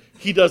unpack that.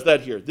 He does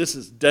that here. This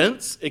is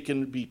dense. It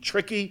can be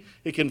tricky.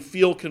 It can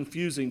feel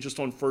confusing just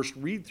on first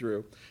read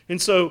through.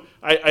 And so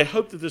I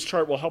hope that this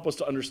chart will help us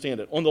to understand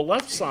it. On the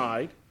left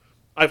side,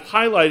 I've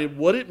highlighted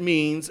what it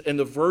means in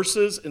the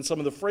verses and some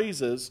of the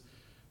phrases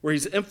where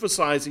he's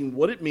emphasizing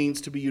what it means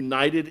to be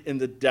united in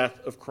the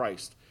death of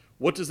Christ.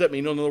 What does that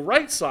mean? On the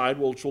right side,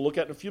 which we'll look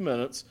at in a few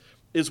minutes,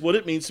 is what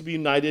it means to be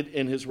united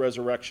in his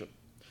resurrection.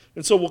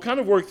 And so we'll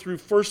kind of work through,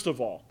 first of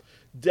all,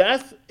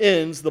 death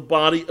ends the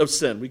body of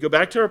sin. We go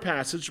back to our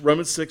passage,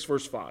 Romans 6,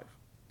 verse 5.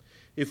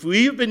 If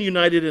we have been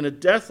united in a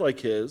death like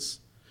his,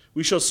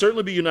 we shall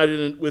certainly be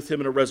united with him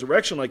in a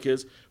resurrection like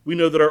his. We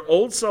know that our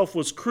old self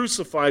was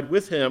crucified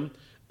with him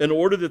in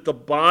order that the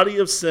body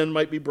of sin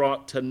might be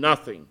brought to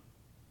nothing,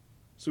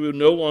 so we would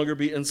no longer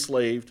be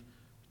enslaved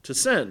to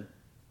sin.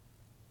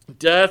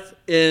 Death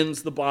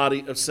ends the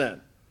body of sin.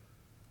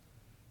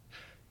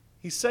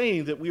 He's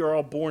saying that we are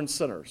all born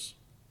sinners.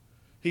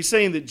 He's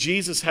saying that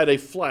Jesus had a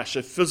flesh,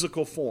 a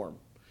physical form.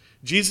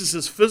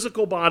 Jesus'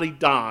 physical body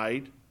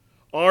died.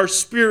 Our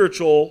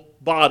spiritual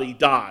body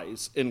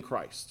dies in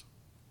Christ.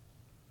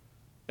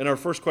 And our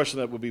first question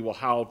that would be, well,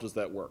 how does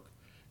that work?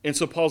 And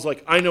so Paul's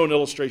like, I know an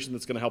illustration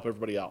that's going to help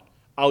everybody out.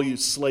 I'll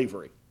use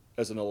slavery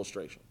as an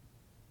illustration.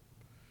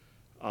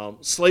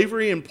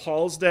 Slavery in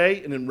Paul's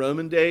day and in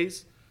Roman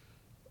days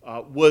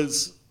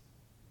was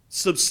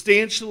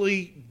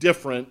substantially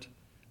different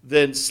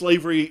than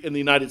slavery in the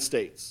United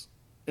States.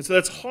 And so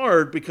that's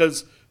hard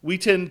because we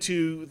tend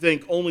to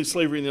think only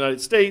slavery in the United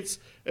States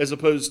as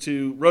opposed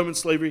to Roman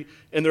slavery,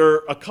 and there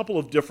are a couple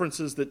of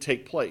differences that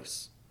take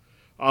place.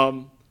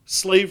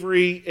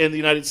 Slavery in the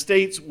United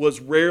States was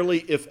rarely,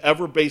 if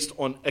ever, based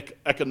on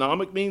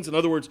economic means. In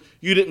other words,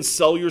 you didn't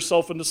sell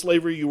yourself into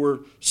slavery, you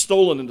were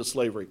stolen into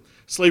slavery.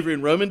 Slavery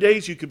in Roman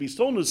days, you could be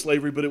stolen into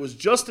slavery, but it was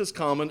just as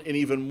common and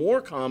even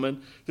more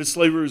common that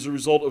slavery was a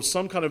result of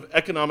some kind of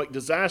economic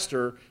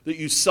disaster that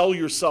you sell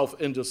yourself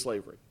into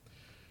slavery.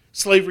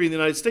 Slavery in the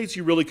United States,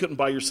 you really couldn't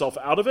buy yourself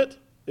out of it.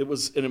 It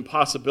was an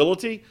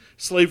impossibility.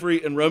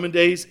 Slavery in Roman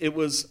days, it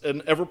was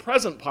an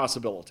ever-present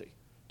possibility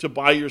to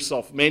buy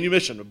yourself,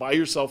 manumission, to buy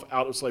yourself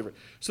out of slavery.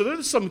 So there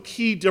are some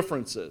key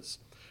differences.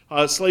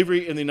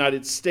 Slavery in the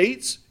United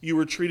States, you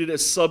were treated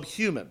as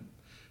subhuman.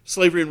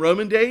 Slavery in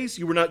Roman days,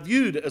 you were not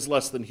viewed as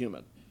less than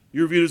human.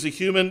 You were viewed as a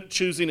human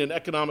choosing an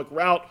economic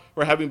route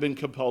or having been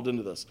compelled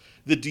into this.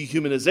 The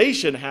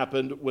dehumanization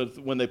happened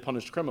when they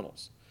punished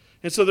criminals.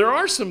 And so there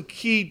are some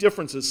key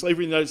differences.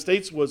 Slavery in the United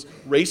States was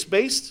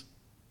race-based.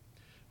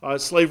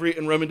 Slavery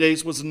in Roman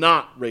days was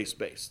not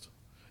race-based.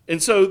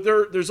 And so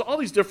there's all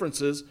these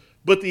differences,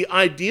 but the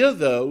idea,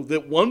 though,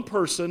 that one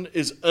person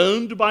is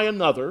owned by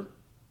another,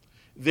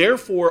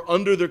 therefore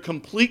under their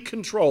complete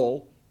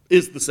control,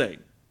 is the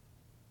same.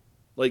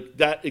 Like,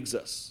 that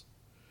exists.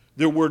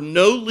 There were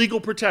no legal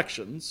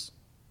protections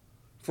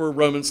for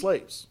Roman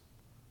slaves.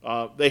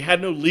 They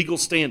had no legal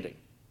standing.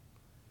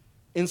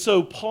 And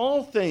so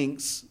Paul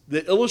thinks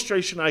the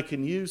illustration I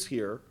can use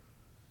here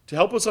to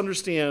help us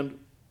understand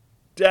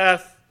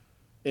death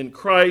in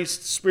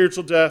Christ,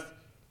 spiritual death,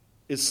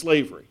 is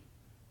slavery.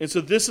 And so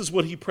this is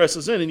what he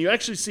presses in. And you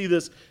actually see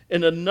this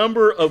in a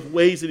number of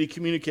ways that he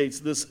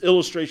communicates this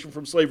illustration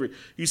from slavery.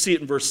 You see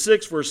it in verse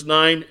 6, verse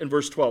 9, and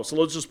verse 12. So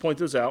let's just point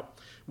those out.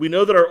 We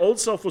know that our old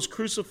self was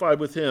crucified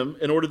with him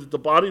in order that the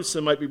body of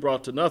sin might be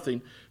brought to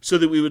nothing, so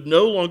that we would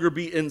no longer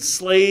be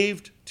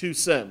enslaved to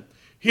sin.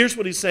 Here's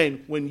what he's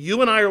saying. When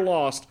you and I are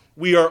lost,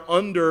 we are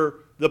under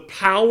the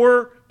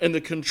power and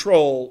the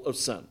control of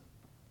sin.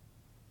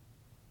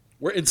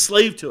 We're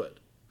enslaved to it.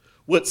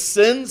 What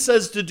sin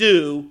says to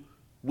do,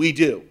 we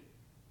do.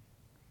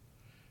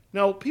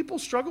 Now, people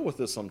struggle with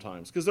this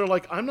sometimes because they're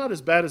like, I'm not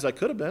as bad as I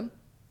could have been.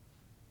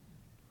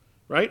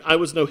 Right? I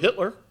was no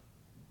Hitler.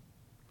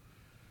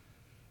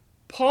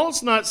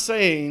 Paul's not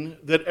saying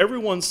that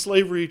everyone's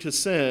slavery to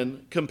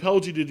sin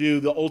compelled you to do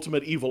the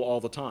ultimate evil all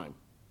the time.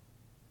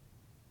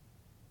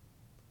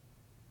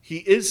 He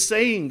is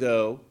saying,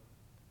 though,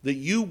 that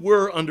you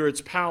were under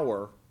its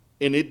power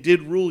and it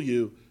did rule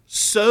you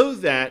so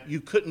that you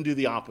couldn't do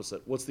the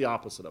opposite. What's the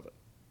opposite of it?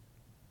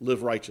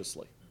 Live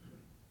righteously.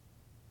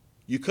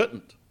 You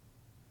couldn't.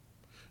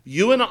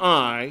 You and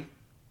I,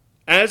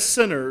 as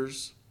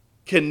sinners,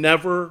 can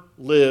never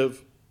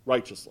live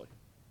righteously.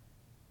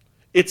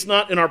 It's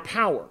not in our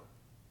power.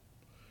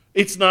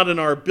 It's not in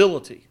our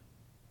ability.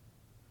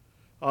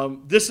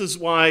 This is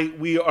why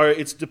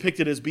it's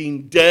depicted as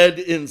being dead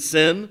in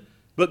sin,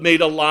 but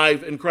made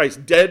alive in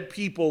Christ. Dead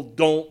people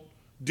don't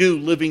do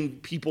living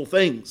people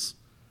things.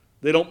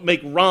 They don't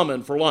make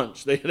ramen for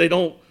lunch. They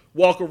don't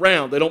walk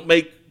around. They don't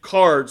make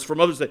cards for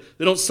Mother's Day.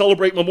 They don't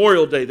celebrate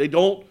Memorial Day. They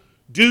don't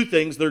do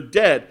things. They're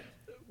dead.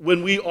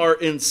 When we are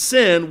in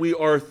sin, we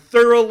are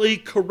thoroughly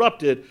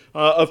corrupted.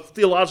 A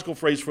theological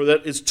phrase for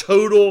that is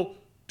total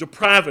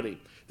depravity.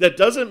 That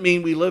doesn't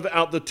mean we live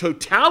out the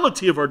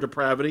totality of our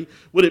depravity.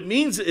 What it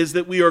means is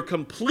that we are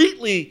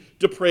completely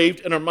depraved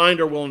in our mind,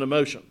 our will, and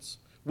emotions.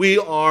 We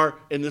are,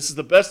 and this is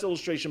the best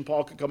illustration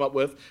Paul could come up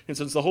with, and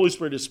since the Holy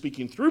Spirit is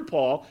speaking through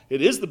Paul,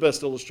 it is the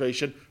best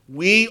illustration.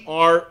 We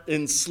are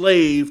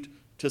enslaved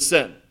to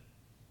sin.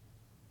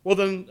 Well,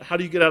 then, how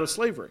do you get out of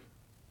slavery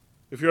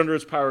if you're under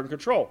its power and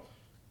control?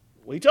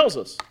 Well, he tells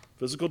us,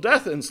 physical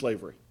death in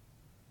slavery.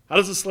 How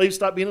does a slave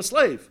stop being a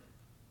slave?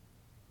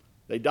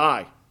 They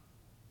die.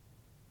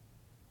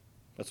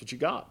 That's what you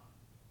got.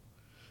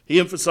 He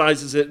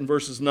emphasizes it in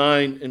verses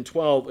 9 and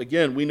 12.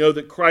 Again, we know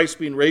that Christ,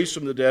 being raised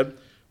from the dead,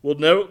 will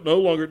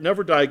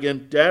never die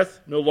again.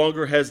 Death no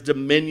longer has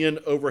dominion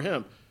over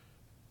him.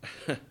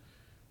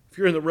 If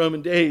you're in the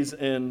Roman days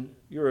and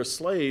you're a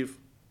slave,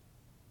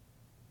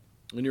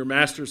 and your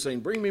master's saying,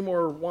 bring me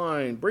more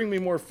wine, bring me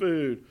more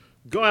food,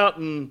 go out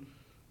and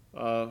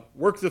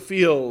work the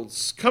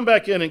fields, come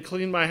back in and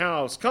clean my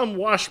house, come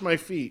wash my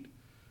feet.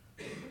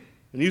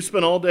 And you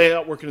spend all day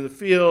out working in the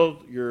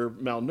field, you're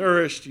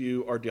malnourished,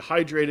 you are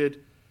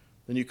dehydrated,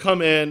 then you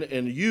come in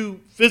and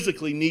you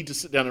physically need to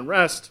sit down and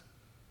rest,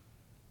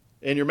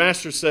 and your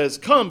master says,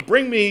 come,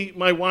 bring me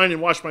my wine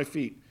and wash my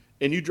feet,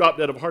 and you drop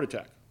dead of a heart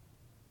attack.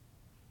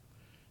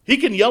 He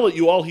can yell at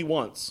you all he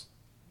wants.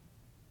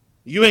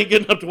 You ain't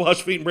getting up to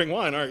wash feet and bring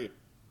wine, are you?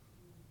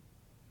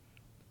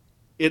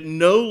 It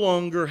no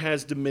longer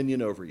has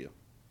dominion over you.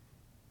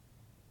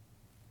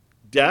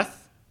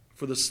 Death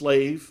for the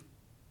slave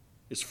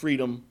is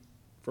freedom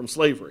from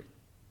slavery.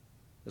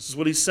 This is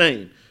what he's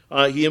saying.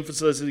 He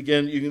emphasizes it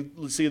again. You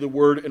can see the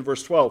word in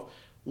verse 12.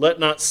 Let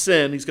not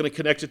sin, he's going to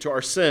connect it to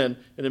our sin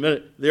in a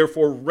minute,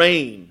 therefore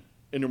reign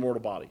in your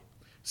mortal body.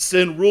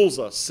 Sin rules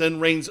us. Sin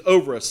reigns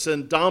over us.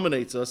 Sin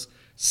dominates us.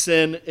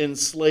 Sin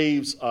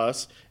enslaves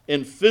us.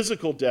 And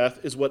physical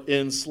death is what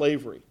ends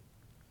slavery.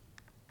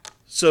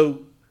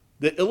 So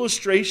the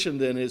illustration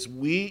then is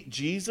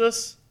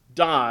Jesus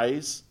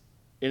dies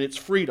in its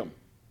freedom.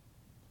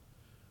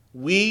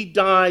 We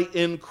die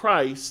in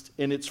Christ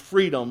in its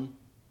freedom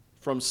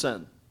from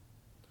sin.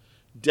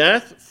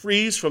 Death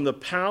frees from the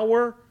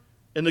power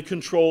and the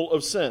control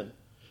of sin.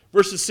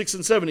 Verses 6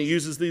 and 7, he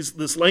uses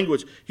this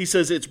language. He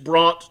says it's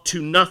brought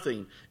to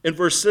nothing. In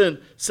verse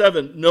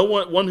 7, no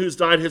one who's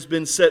died has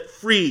been set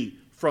free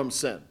from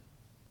sin.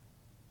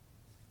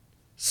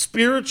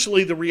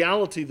 Spiritually, the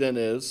reality then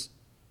is,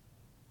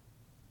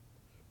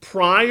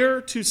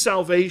 prior to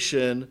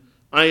salvation,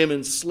 I am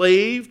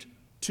enslaved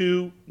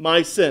to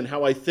my sin.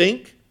 How I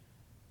think,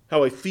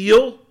 how I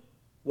feel,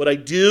 what I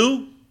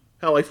do,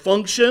 how I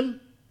function.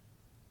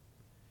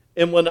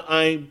 And when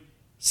I'm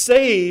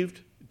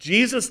saved,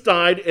 Jesus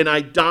died and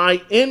I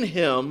die in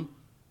him,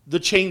 the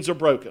chains are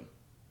broken.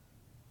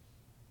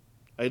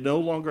 I no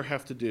longer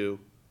have to do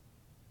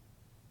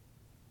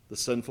the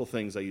sinful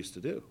things I used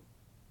to do.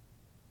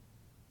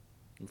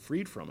 I'm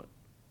freed from it.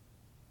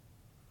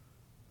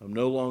 I'm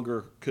no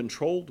longer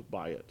controlled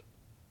by it.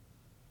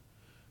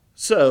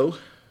 So,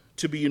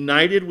 to be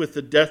united with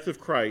the death of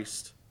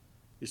Christ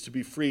is to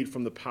be freed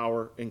from the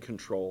power and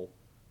control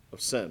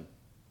of sin.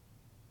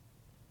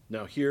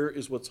 Now, here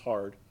is what's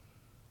hard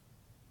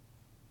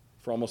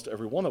for almost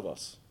every one of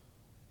us.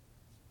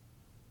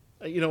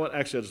 You know what?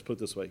 Actually, I'll just put it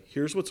this way.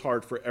 Here's what's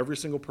hard for every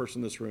single person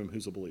in this room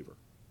who's a believer.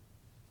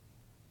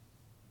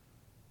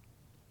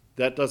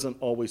 That doesn't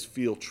always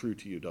feel true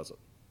to you, does it?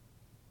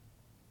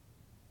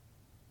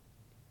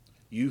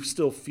 You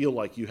still feel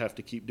like you have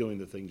to keep doing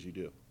the things you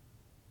do.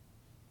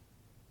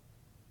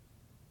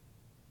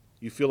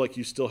 You feel like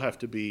you still have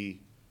to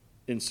be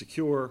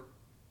insecure,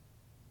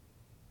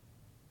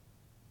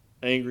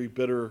 angry,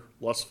 bitter,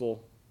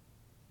 lustful,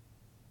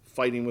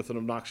 fighting with an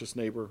obnoxious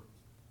neighbor,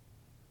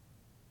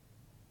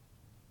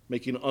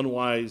 making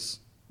unwise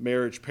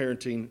marriage,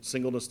 parenting,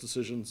 singleness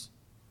decisions,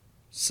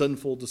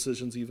 sinful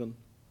decisions even.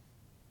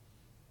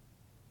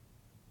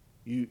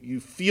 You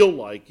feel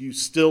like you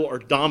still are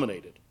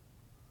dominated.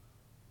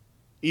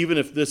 Even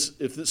if this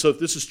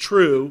is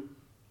true,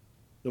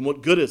 then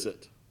what good is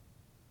it?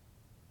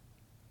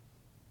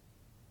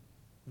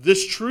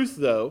 This truth,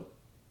 though,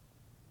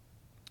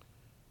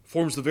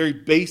 forms the very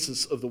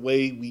basis of the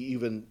way we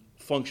even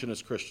function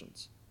as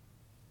Christians.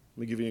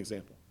 Let me give you an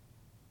example.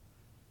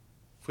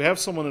 If we have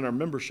someone in our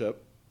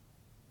membership,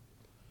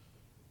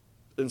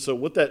 and so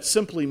what that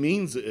simply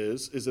means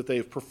is that they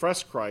have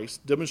professed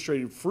Christ,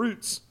 demonstrated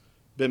fruits,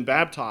 been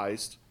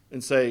baptized,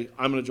 and say,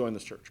 I'm going to join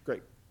this church.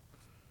 Great.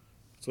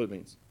 That's what it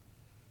means.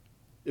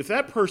 If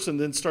that person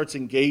then starts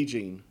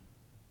engaging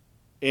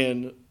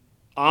in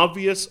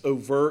obvious,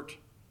 overt,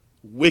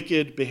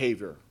 wicked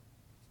behavior,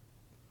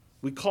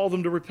 we call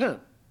them to repent,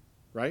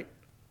 right?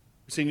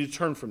 We say you need to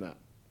turn from that.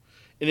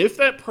 And if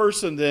that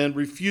person then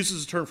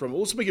refuses to turn from it,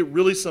 let's make it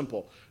really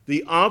simple.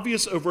 The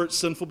obvious, overt,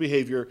 sinful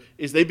behavior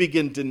is they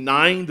begin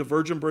denying the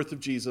virgin birth of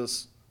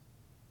Jesus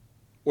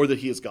or that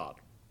he is God.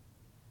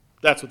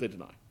 That's what they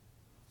deny.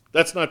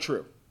 That's not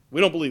true. We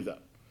don't believe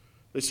that.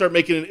 They start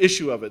making an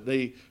issue of it.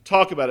 They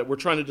talk about it. We're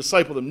trying to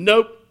disciple them.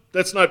 Nope,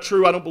 that's not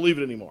true. I don't believe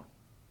it anymore.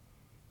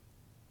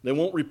 They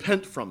won't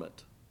repent from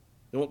it.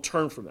 They won't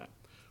turn from that.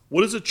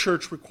 What is a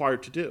church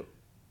required to do?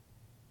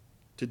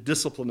 To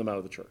discipline them out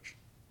of the church,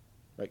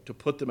 right? To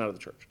put them out of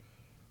the church.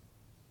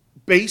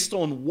 Based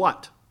on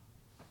what?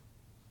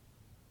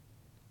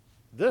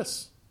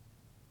 This.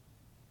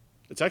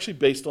 It's actually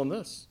based on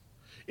this.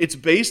 It's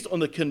based on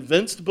the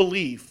convinced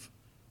belief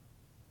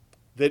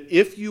that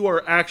if you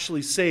are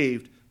actually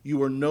saved,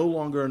 you are no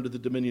longer under the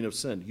dominion of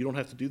sin. You don't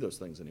have to do those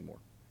things anymore.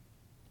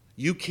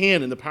 You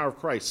can, in the power of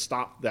Christ,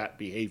 stop that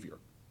behavior.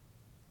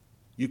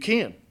 You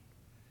can.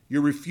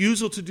 Your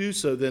refusal to do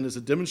so then is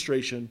a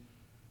demonstration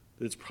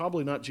that it's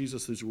probably not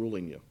Jesus who's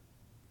ruling you.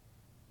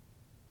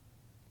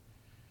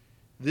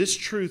 This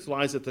truth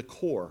lies at the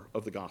core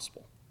of the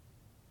gospel.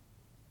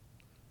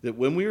 That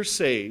when we are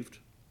saved,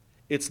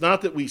 it's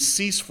not that we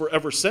cease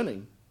forever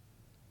sinning,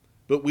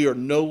 but we are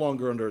no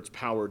longer under its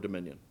power or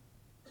dominion.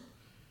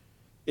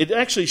 It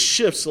actually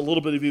shifts a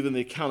little bit of even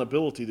the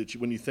accountability that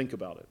when you think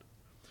about it.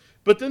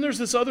 But then there's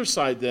this other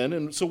side then,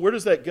 and so where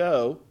does that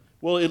go?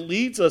 Well, it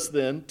leads us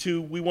then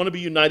to we want to be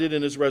united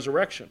in his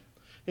resurrection.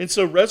 And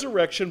so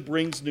resurrection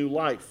brings new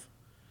life.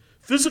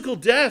 Physical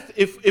death,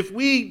 if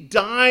we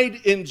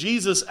died and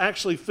Jesus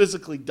actually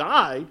physically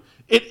died,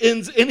 it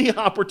ends any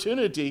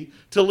opportunity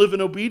to live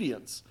in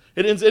obedience.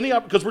 It ends any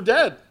because we're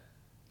dead.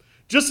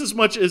 Just as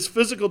much as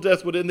physical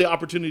death would end the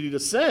opportunity to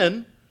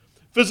sin,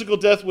 physical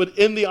death would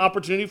end the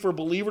opportunity for a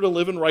believer to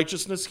live in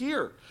righteousness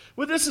here.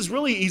 Well, this is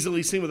really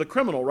easily seen with a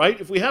criminal, right?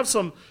 If we have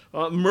some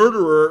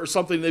murderer or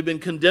something, they've been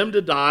condemned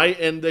to die,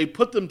 and they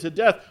put them to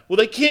death, well,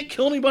 they can't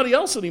kill anybody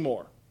else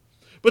anymore.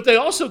 But they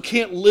also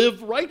can't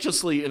live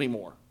righteously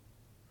anymore.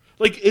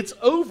 Like, it's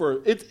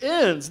over. It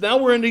ends. Now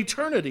we're in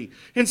eternity.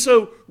 And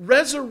so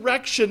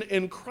resurrection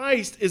in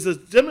Christ is a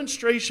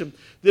demonstration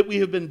that we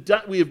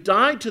have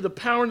died to the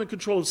power and the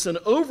control of sin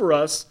over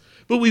us,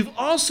 but we've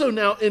also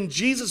now in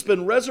Jesus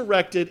been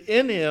resurrected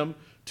in him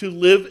to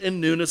live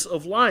in newness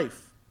of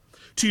life.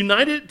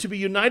 To be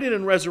united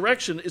in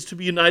resurrection is to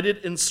be united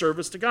in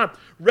service to God.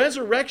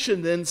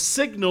 Resurrection then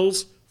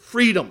signals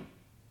freedom.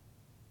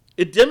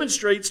 It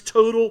demonstrates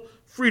total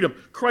freedom.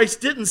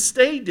 Christ didn't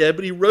stay dead,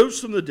 but he rose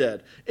from the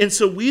dead. And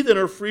so we then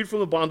are freed from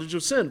the bondage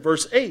of sin.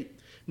 Verse 8.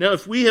 Now,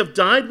 if we have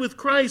died with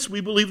Christ,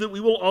 we believe that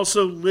we will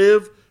also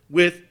live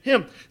with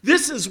him.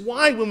 This is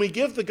why when we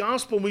give the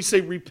gospel and we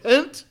say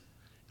repent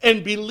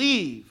and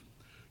believe,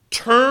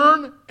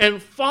 turn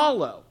and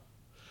follow,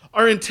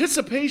 our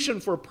anticipation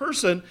for a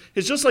person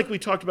is just like we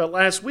talked about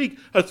last week.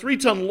 A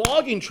 3-ton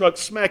logging truck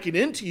smacking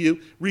into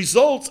you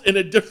results in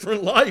a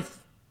different life.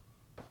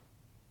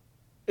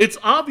 It's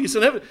obvious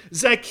and evident.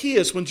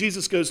 Zacchaeus, when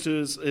Jesus goes to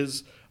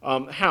his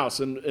house,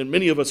 and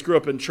many of us grew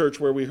up in church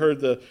where we heard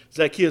the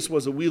Zacchaeus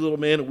was a wee little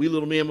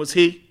man was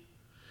he.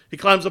 He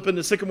climbs up in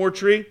the sycamore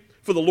tree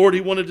for the Lord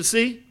he wanted to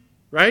see,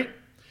 right?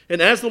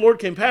 And as the Lord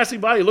came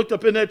passing by, he looked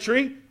up in that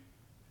tree.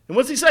 And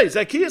what's he say?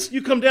 Zacchaeus,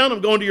 you come down,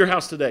 I'm going to your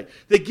house today.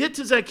 They get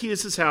to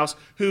Zacchaeus' house,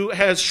 who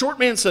has short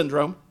man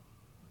syndrome,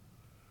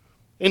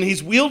 and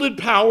he's wielded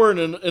power in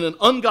an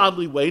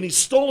ungodly way, and he's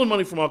stolen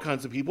money from all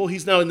kinds of people.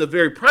 He's now in the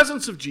very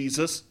presence of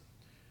Jesus.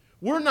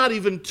 We're not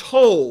even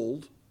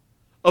told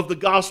of the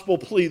gospel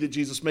plea that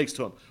Jesus makes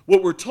to him.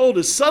 What we're told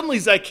is suddenly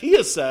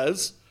Zacchaeus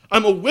says,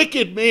 I'm a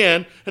wicked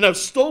man, and I've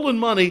stolen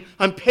money.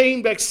 I'm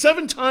paying back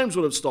 7 times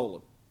what I've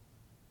stolen.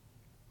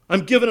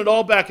 I'm giving it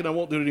all back, and I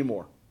won't do it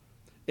anymore.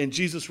 And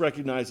Jesus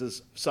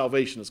recognizes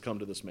salvation has come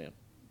to this man.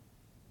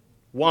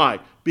 Why?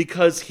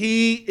 Because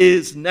he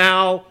is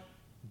now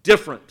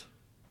different.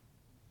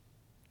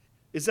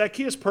 Is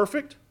Zacchaeus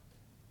perfect?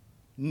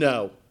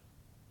 No.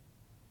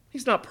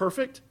 He's not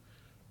perfect,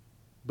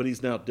 but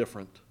he's now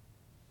different.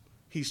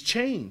 He's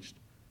changed.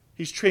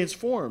 He's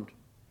transformed.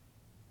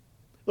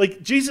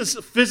 Like, Jesus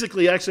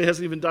physically actually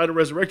hasn't even died or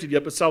resurrected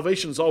yet, but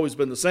salvation has always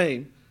been the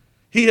same.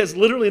 He has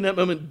literally in that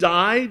moment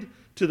died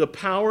to the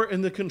power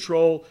and the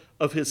control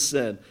of his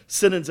sin.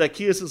 Sin in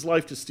Zacchaeus'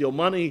 life to steal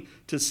money,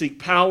 to seek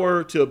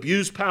power, to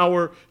abuse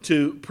power,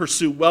 to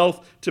pursue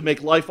wealth, to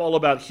make life all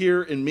about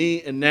here and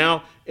me and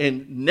now.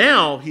 And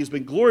now he's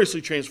been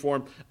gloriously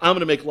transformed. I'm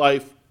going to make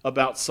life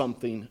about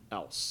something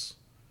else.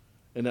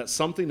 And that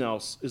something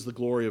else is the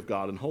glory of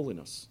God and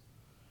holiness.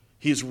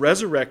 He's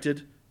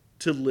resurrected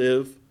to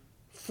live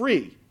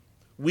free.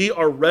 We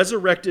are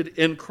resurrected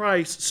in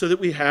Christ so that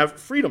we have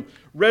freedom.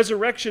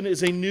 Resurrection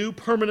is a new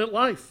permanent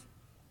life.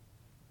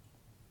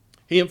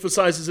 He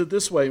emphasizes it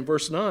this way in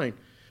verse 9.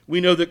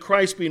 We know that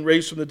Christ, being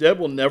raised from the dead,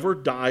 will never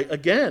die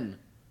again.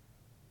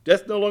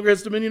 Death no longer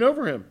has dominion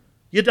over him.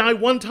 You die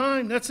one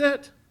time, that's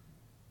it.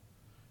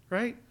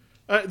 Right?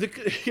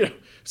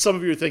 Some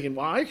of you are thinking,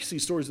 well, I see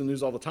stories in the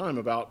news all the time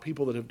about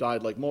people that have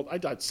died like I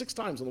died 6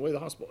 times on the way to the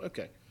hospital.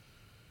 Okay.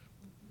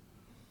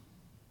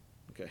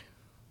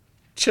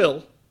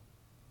 Chill.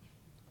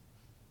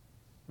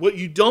 What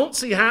you don't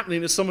see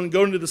happening is someone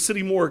going to the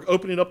city morgue,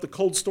 opening up the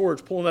cold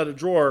storage, pulling out a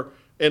drawer,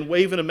 and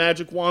waving a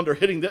magic wand or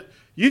hitting that.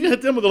 You can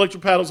hit them with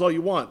electric paddles all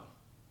you want.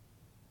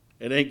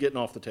 It ain't getting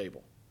off the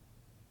table.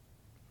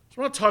 So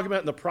we're not talking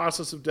about in the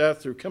process of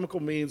death through chemical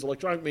means,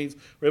 electronic means,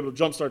 we're able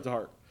to jumpstart the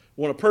heart.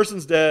 When a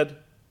person's dead,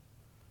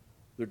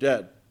 they're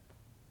dead.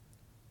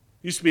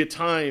 Used to be a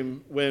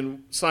time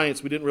when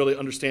science, we didn't really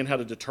understand how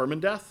to determine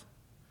death.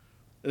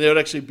 And they would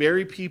actually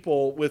bury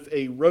people with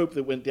a rope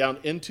that went down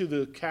into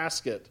the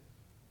casket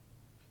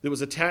that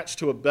was attached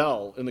to a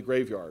bell in the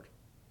graveyard.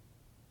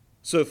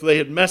 So if they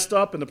had messed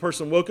up and the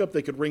person woke up,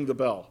 they could ring the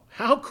bell.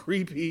 How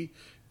creepy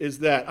is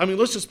that? I mean,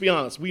 let's just be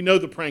honest. We know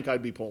the prank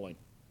I'd be pulling.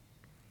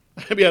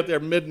 I'd be out there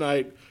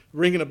midnight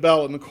ringing a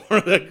bell in the corner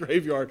of that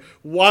graveyard,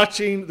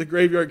 watching the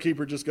graveyard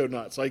keeper just go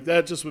nuts. Like,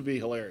 that just would be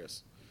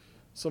hilarious.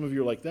 Some of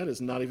you are like, that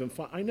is not even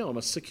fun. I know, I'm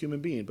a sick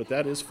human being, but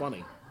that is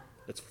funny.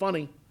 It's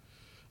funny.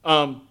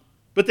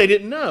 But they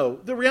didn't know.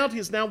 The reality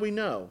is now we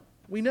know.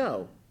 We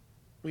know.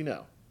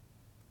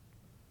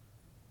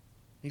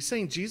 He's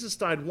saying Jesus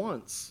died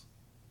once.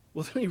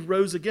 Well, then he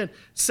rose again.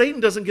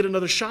 Satan doesn't get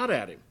another shot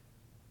at him.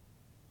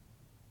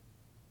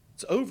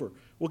 It's over.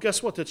 Well,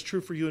 guess what? That's true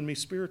for you and me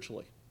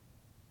spiritually.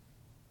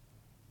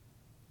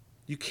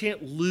 You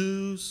can't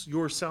lose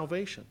your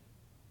salvation.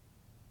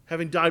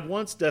 Having died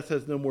once, death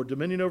has no more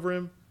dominion over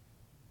him.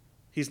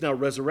 He's now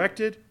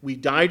resurrected. We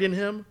died in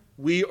him.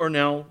 We are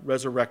now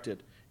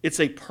resurrected. It's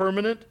a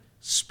permanent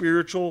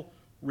spiritual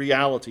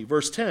reality.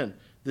 Verse 10,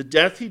 the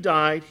death he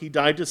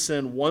died to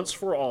sin once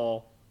for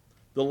all.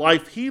 The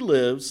life he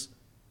lives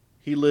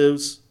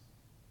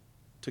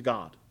to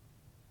God.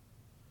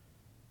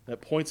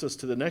 That points us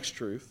to the next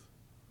truth.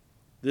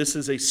 This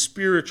is a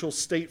spiritual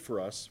state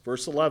for us.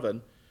 Verse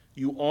 11,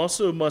 you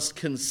also must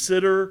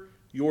consider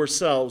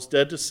yourselves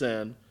dead to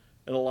sin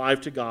and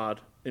alive to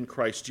God in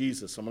Christ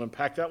Jesus. I'm going to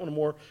unpack that one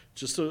more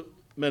just a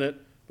minute,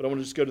 but I want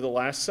to just go to the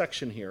last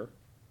section here.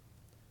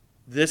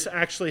 This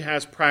actually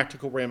has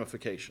practical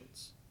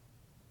ramifications.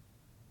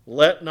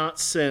 Let not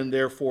sin,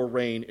 therefore,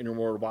 reign in your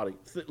mortal body.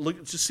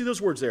 Look, just see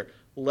those words there.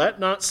 Let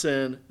not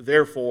sin,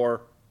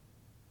 therefore,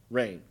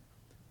 reign.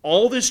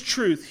 All this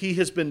truth he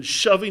has been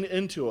shoving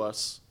into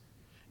us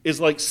is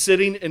like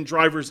sitting in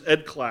driver's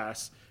ed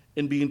class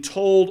and being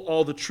told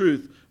all the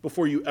truth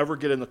before you ever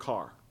get in the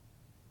car.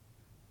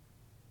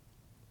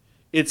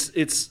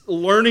 It's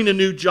learning a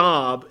new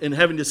job and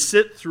having to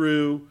sit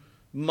through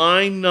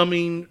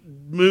mind-numbing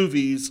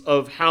movies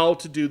of how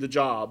to do the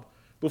job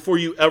before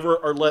you ever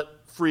are let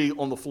free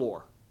on the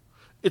floor.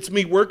 It's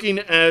me working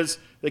as,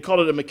 they call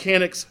it a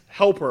mechanic's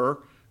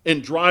helper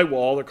in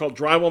drywall. They're called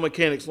drywall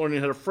mechanics, learning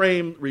how to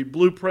frame, read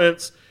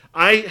blueprints.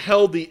 I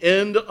held the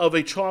end of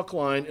a chalk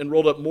line and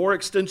rolled up more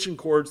extension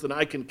cords than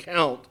I can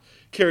count,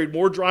 carried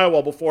more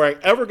drywall before I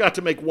ever got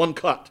to make one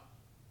cut.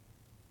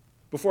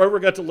 Before I ever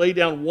got to lay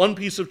down one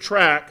piece of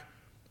track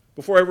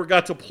before I ever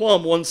got to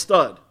plumb one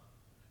stud.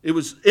 It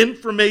was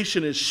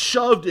information is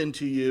shoved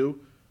into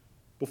you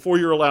before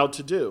you're allowed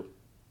to do.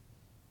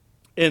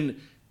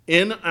 And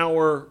in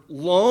our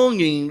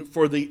longing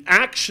for the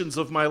actions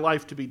of my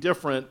life to be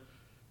different,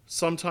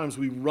 sometimes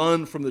we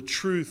run from the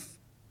truth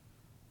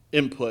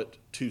input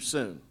too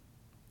soon.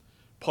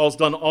 Paul's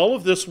done all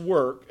of this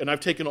work, and I've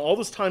taken all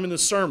this time in the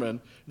sermon,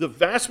 the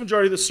vast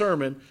majority of the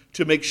sermon,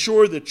 to make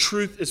sure the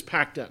truth is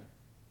packed in.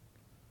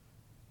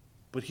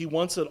 But he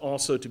wants it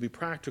also to be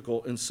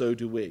practical, and so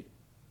do we.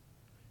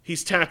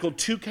 He's tackled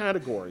two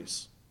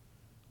categories.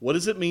 What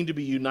does it mean to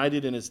be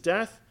united in his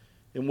death?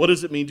 And what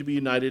does it mean to be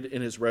united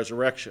in his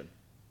resurrection?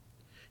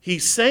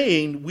 He's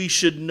saying we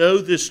should know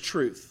this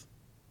truth.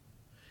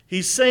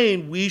 He's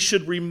saying we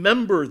should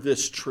remember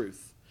this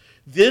truth.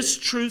 This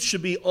truth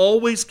should be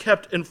always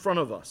kept in front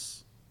of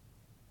us.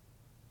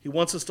 He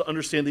wants us to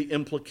understand the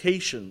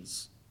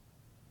implications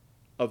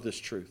of this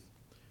truth.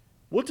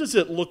 What does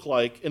it look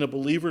like in a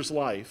believer's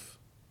life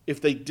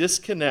if they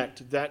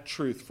disconnect that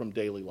truth from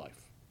daily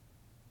life?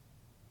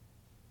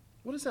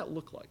 What does that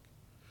look like?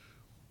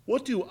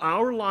 What do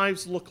our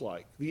lives look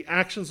like? The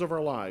actions of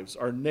our lives,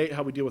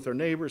 how we deal with our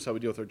neighbors, how we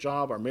deal with our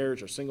job, our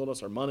marriage, our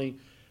singleness, our money.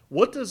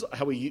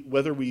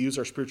 Whether we use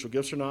our spiritual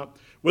gifts or not,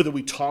 whether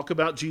we talk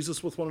about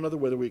Jesus with one another,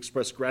 whether we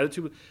express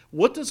gratitude,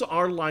 what does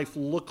our life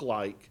look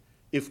like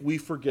if we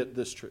forget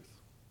this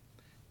truth?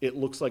 It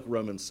looks like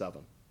Romans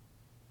 7.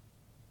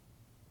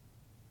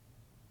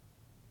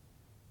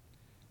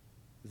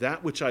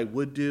 That which I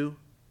would do,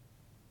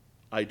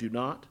 I do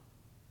not.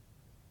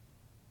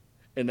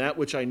 And that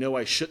which I know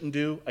I shouldn't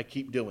do, I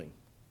keep doing.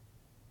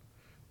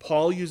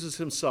 Paul uses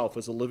himself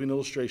as a living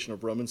illustration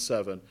of Romans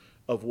 7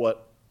 of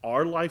what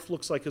our life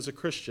looks like as a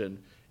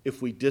Christian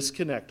if we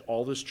disconnect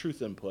all this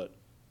truth input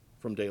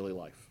from daily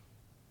life.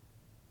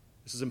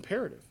 This is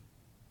imperative.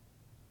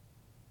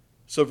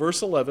 So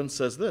verse 11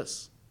 says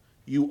this,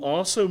 you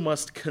also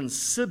must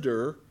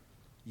consider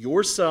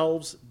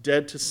yourselves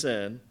dead to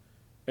sin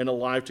and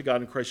alive to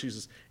God in Christ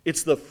Jesus.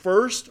 It's the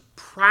first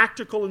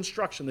practical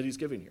instruction that he's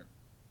giving here.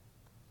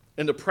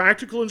 And the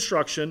practical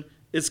instruction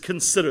is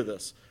consider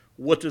this.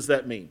 What does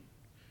that mean?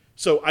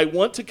 So I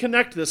want to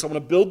connect this. I want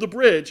to build the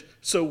bridge.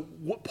 So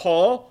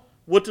Paul,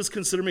 what does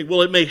consider mean?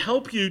 Well, it may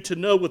help you to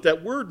know what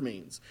that word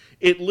means.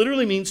 It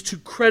literally means to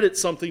credit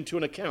something to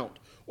an account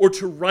or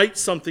to write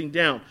something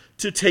down,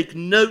 to take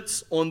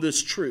notes on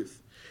this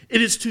truth.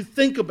 It is to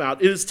think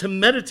about, it is to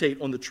meditate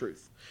on the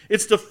truth.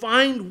 It's to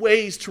find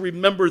ways to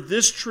remember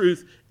this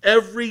truth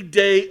every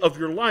day of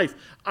your life.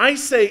 I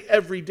say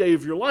every day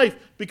of your life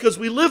because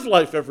we live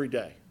life every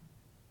day.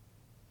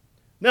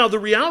 Now, the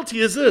reality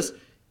is this.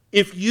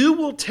 If you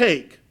will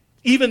take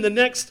even the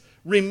next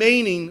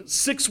remaining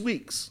 6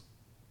 weeks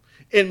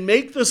and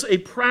make this a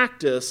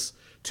practice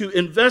to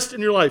invest in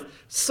your life,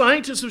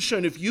 scientists have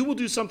shown if you will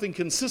do something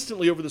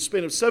consistently over the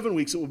span of 7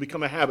 weeks, it will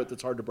become a habit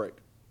that's hard to break.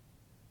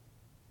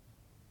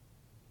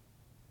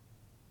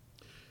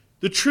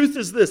 The truth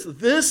is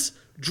this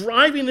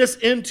driving this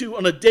into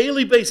on a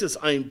daily basis,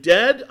 I am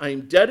dead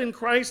in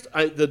Christ,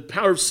 the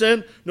power of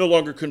sin no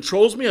longer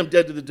controls me, I'm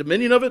dead to the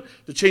dominion of it,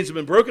 the chains have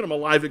been broken, I'm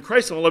alive in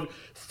Christ, I'm alive.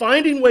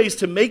 Finding ways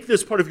to make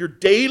this part of your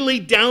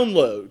daily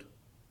download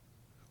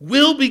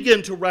will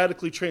begin to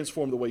radically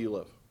transform the way you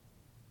live.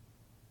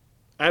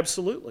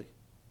 Absolutely.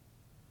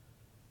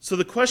 So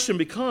the question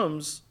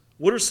becomes,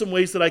 what are some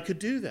ways that I could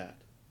do that?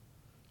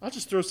 I'll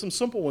just throw some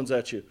simple ones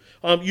at you.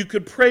 You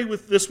could pray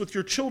with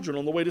your children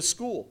on the way to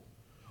school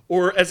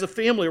or as a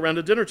family around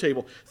a dinner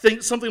table.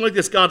 Think something like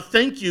this, God,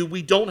 thank you,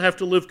 we don't have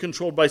to live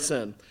controlled by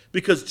sin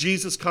because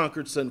Jesus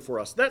conquered sin for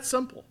us. That's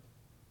simple.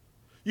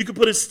 You could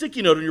put a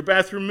sticky note on your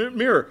bathroom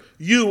mirror.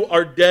 You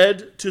are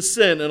dead to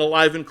sin and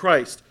alive in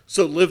Christ,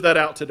 so live that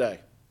out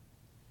today.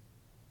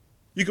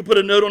 You could put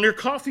a note on your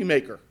coffee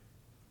maker.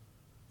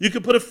 You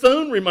could put a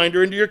phone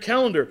reminder into your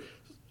calendar.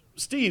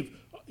 Steve,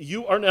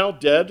 you are now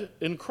dead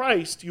in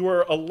Christ. You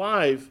are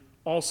alive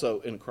also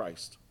in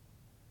Christ.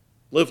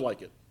 Live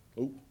like it.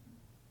 Oh,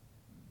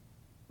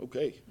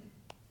 okay.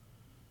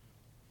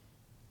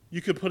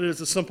 You could put it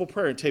as a simple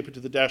prayer and tape it to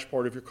the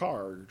dashboard of your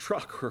car or your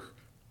truck, or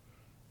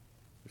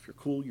if you're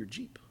cool, your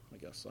Jeep, I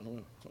guess. I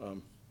don't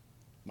know.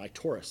 My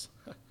Taurus.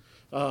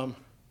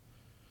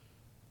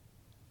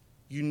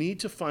 You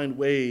need to find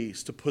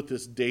ways to put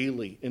this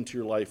daily into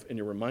your life and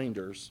your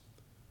reminders.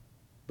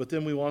 But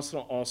then we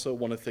also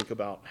want to think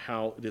about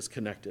how it is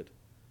connected.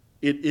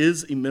 It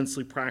is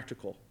immensely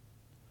practical.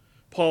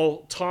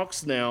 Paul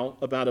talks now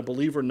about a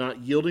believer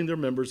not yielding their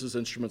members as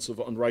instruments of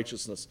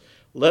unrighteousness.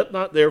 Let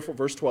not therefore,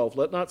 verse 12,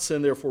 let not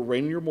sin therefore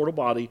reign in your mortal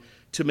body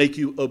to make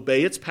you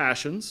obey its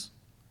passions.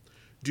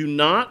 Do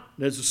not,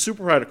 and this is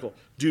super radical,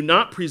 do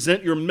not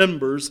present your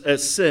members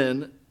as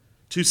sin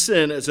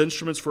as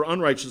instruments for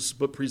unrighteousness,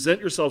 but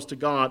present yourselves to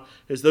God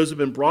as those who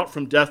have been brought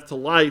from death to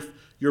life,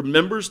 your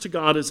members to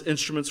God as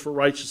instruments for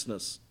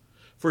righteousness.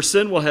 For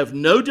sin will have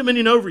no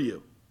dominion over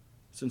you,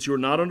 since you are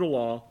not under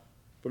law,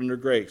 but under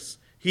grace.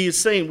 He is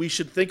saying we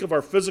should think of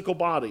our physical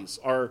bodies,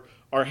 our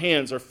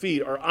hands, our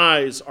feet, our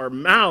eyes, our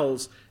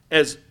mouths,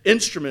 as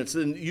instruments.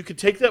 And you could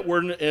take that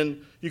word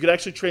and you could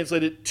actually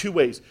translate it two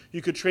ways.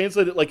 You could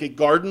translate it like a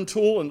garden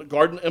tool and a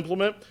garden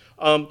implement.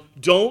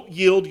 Don't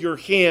yield your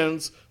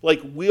hands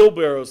like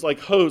wheelbarrows, like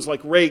hoes,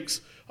 like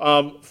rakes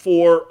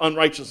for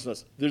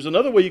unrighteousness. There's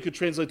another way you could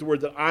translate the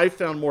word that I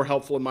found more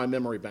helpful in my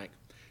memory bank.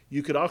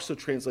 You could also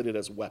translate it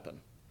as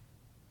weapon.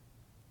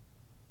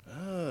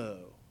 Oh.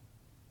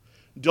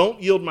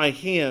 Don't yield my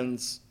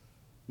hands,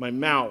 my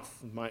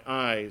mouth, my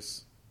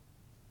eyes,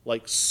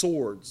 like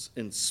swords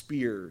and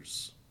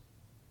spears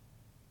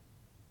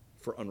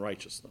for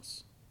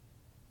unrighteousness.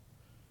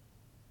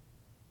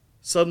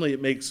 Suddenly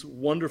it makes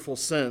wonderful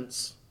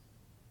sense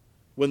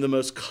when the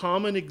most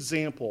common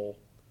example,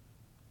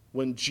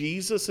 when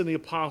Jesus and the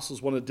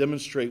apostles want to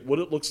demonstrate what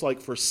it looks like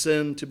for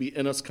sin to be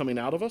in us coming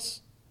out of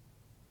us.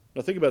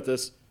 Now think about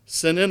this.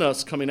 Sin in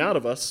us coming out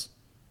of us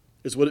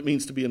is what it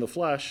means to be in the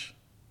flesh,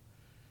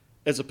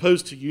 as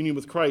opposed to union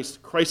with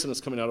Christ, Christ in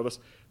us coming out of us.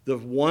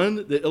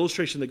 The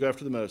illustration they go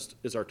after the most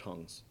is our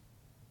tongues.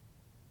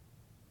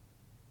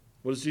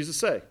 What does Jesus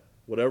say?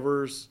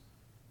 Whatever's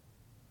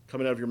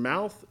coming out of your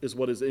mouth is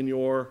what is in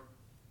your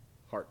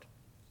heart.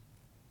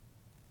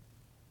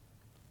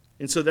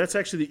 And so that's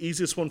actually the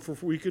easiest one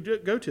we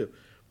could go to.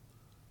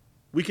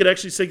 We could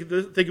actually think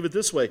of it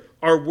this way.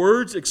 Our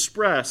words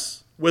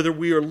express whether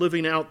we are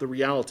living out the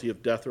reality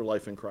of death or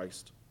life in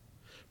Christ.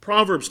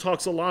 Proverbs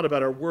talks a lot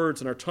about our words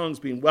and our tongues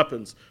being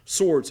weapons,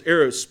 swords,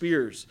 arrows,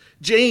 spears.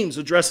 James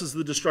addresses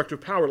the destructive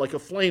power like a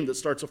flame that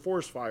starts a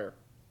forest fire.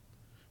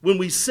 When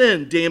we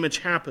sin, damage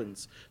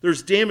happens.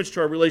 There's damage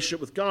to our relationship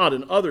with God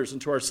and others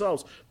and to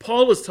ourselves.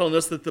 Paul is telling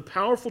us that the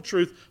powerful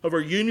truth of our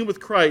union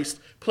with Christ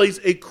plays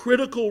a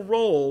critical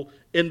role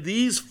in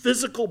these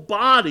physical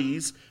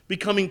bodies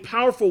becoming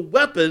powerful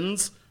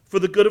weapons for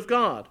the good of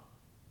God.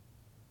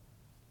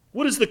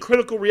 What is the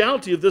critical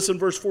reality of this in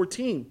verse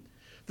 14?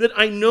 That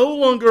I no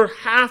longer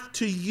have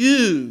to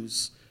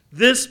use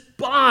this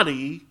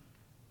body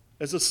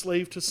as a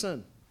slave to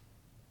sin.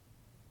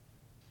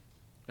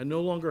 I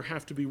no longer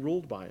have to be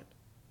ruled by it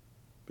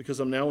because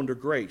I'm now under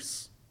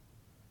grace.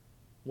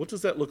 What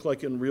does that look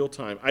like in real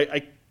time?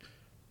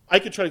 I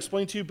could try to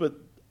explain to you, but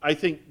I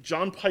think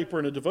John Piper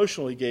in a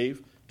devotional he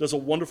gave does a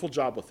wonderful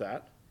job with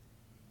that.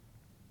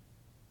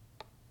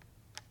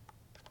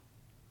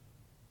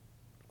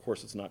 Of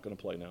course, it's not going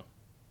to play now.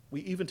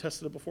 We even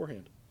tested it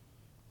beforehand.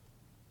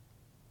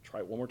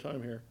 Try it one more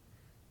time here.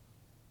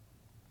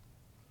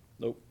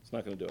 Nope, it's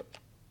not going to do it.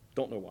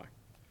 Don't know why.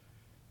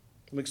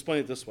 Let me explain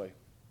it this way.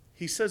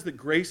 He says that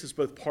grace is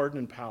both pardon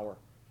and power.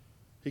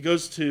 He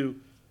goes to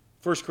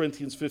 1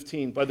 Corinthians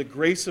 15. By the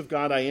grace of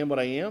God I am what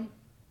I am.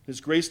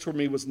 His grace toward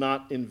me was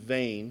not in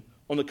vain.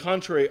 On the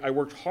contrary, I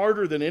worked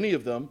harder than any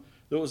of them,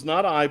 though it was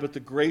not I, but the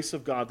grace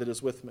of God that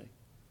is with me.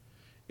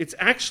 It's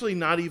actually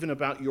not even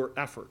about your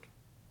effort.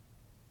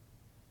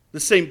 The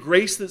same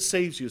grace that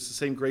saves you is the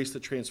same grace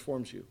that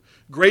transforms you.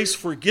 Grace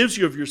forgives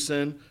you of your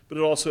sin, but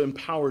it also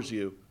empowers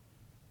you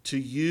to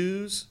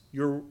use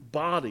your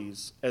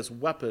bodies as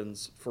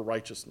weapons for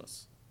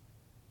righteousness.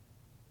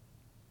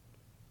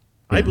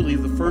 I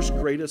believe the first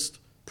greatest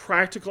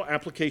practical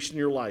application in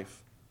your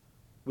life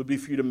would be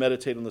for you to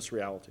meditate on this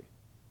reality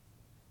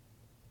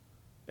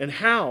and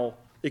how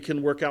it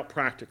can work out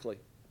practically.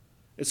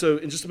 And so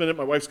in just a minute,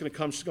 my wife's going to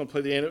come. She's going to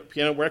play the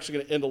piano. We're actually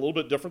going to end a little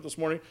bit different this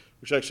morning,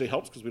 which actually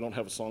helps because we don't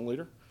have a song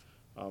leader.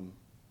 But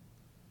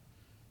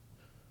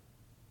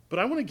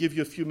I want to give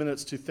you a few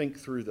minutes to think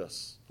through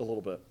this a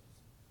little bit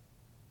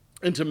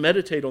and to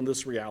meditate on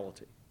this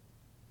reality.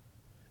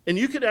 And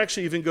you could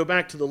actually even go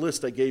back to the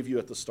list I gave you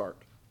at the start.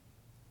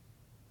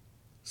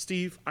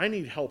 Steve, I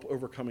need help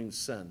overcoming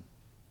sin.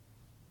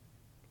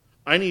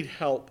 I need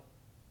help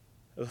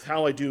with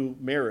how I do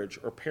marriage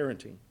or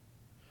parenting.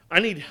 I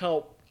need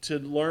help to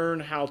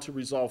learn how to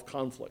resolve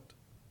conflict,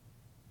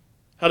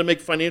 how to make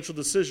financial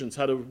decisions,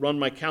 how to run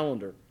my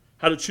calendar,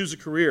 how to choose a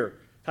career,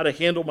 how to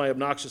handle my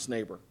obnoxious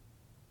neighbor.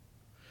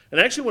 And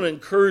I actually want to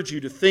encourage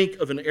you to think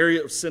of an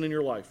area of sin in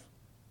your life,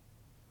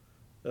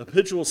 a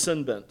habitual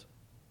sin bent,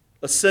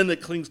 a sin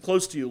that clings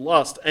close to you,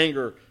 lust,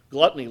 anger,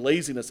 gluttony,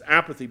 laziness,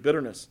 apathy,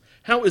 bitterness.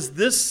 How is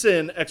this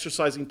sin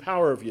exercising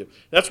power over you?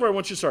 That's where I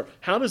want you to start.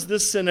 How does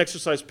this sin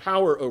exercise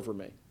power over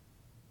me?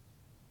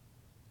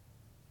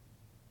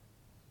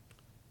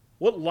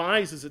 What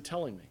lies is it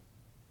telling me?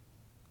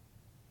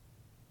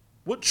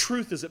 What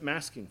truth is it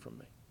masking from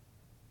me?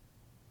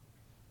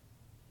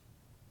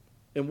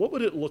 And what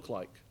would it look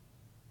like?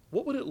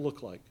 What would it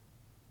look like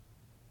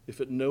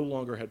if it no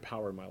longer had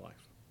power in my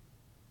life?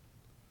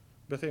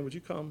 Beth Ann, would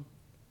you come?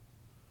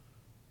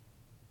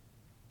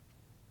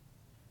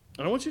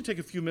 And I want you to take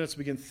a few minutes to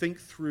begin to think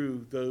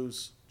through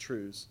those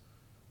truths.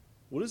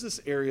 What is this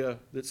area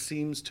that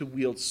seems to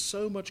wield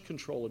so much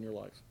control in your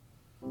life?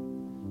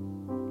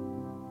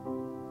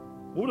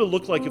 What would it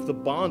look like if the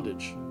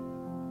bondage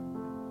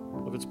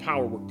of its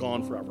power were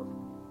gone forever?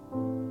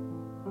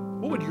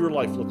 What would your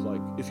life look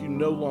like if you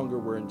no longer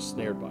were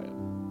ensnared by it?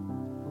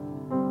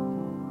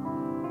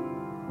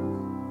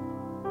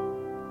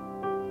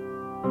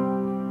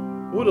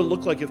 What would it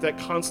look like if that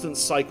constant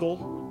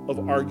cycle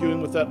of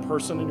arguing with that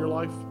person in your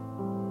life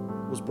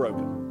was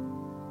broken,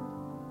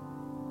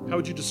 how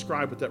would you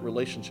describe what that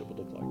relationship would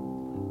look like?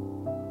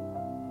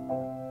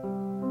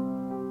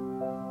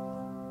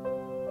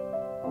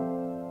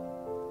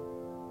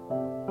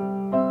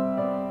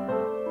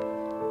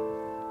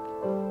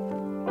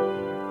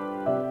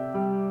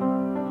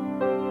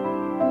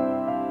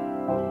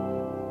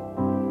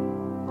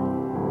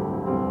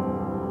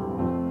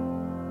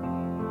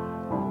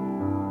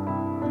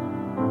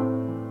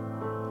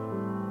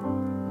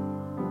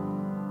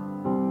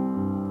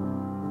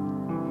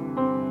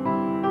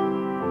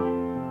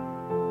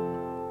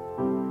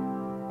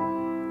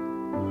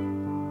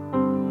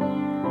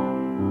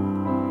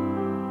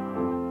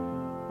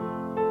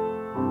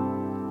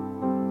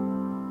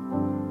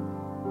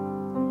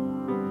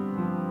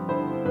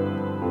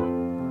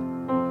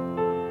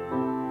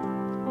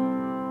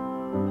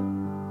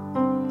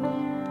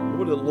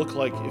 What would it look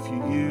like if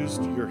you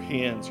used your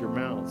hands, your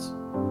mouths,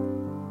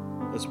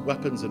 as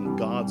weapons in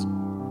God's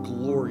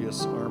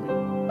glorious army?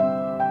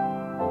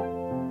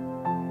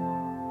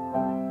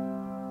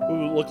 What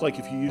would it look like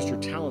if you used your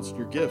talents and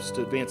your gifts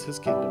to advance His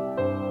kingdom?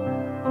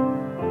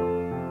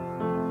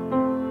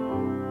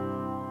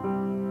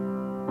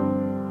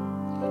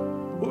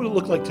 What would it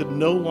look like to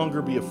no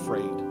longer be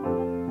afraid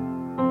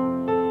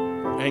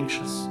or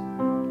anxious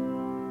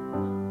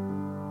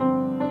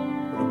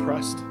or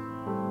depressed?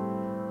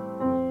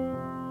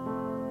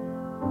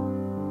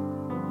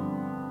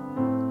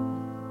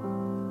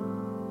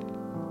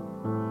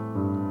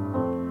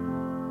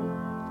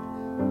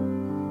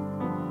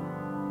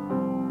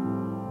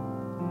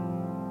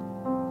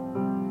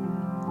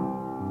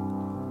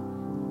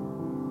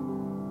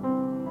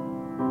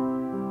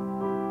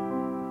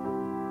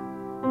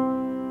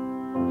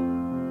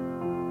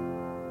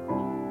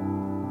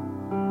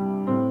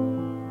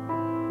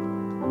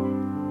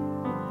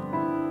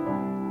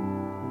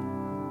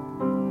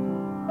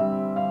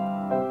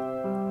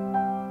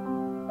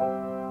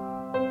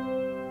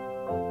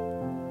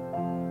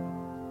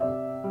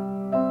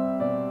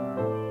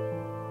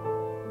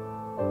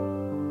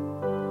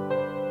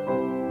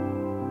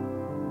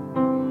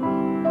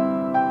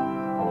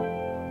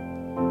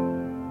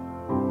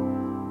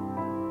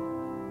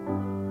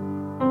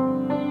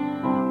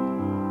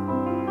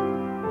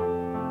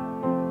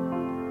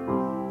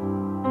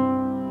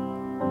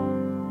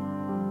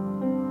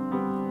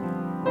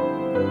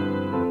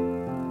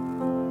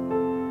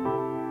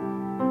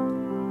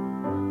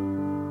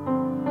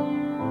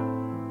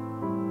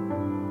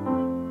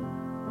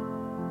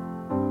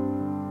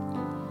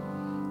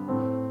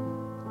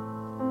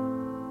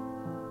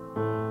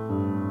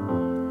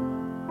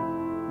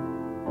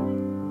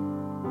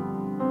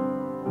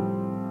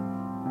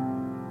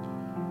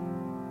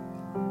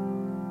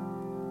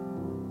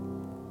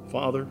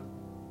 Father,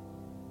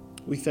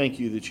 we thank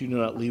you that you do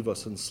not leave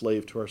us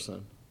enslaved to our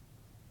sin.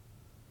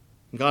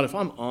 And God, if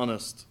I'm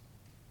honest,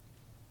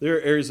 there are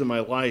areas in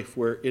my life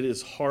where it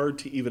is hard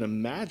to even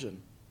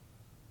imagine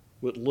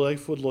what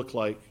life would look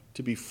like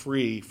to be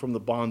free from the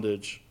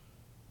bondage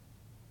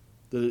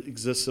that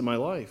exists in my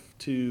life.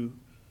 To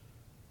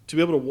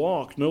be able to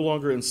walk no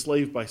longer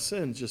enslaved by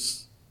sin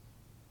just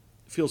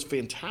feels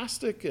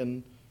fantastic,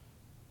 and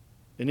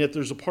yet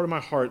there's a part of my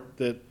heart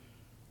that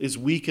is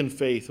weak in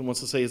faith and wants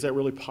to say, is that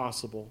really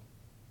possible?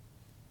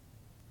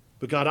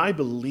 But God, I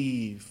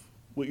believe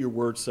what your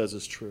word says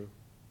is true.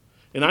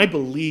 And I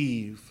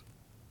believe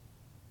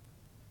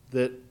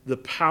that the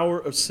power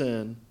of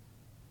sin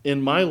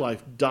in my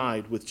life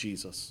died with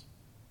Jesus.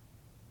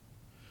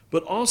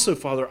 But also,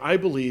 Father, I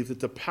believe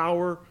that the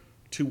power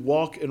to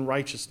walk in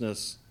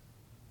righteousness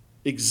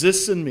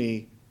exists in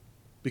me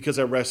because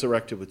I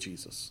resurrected with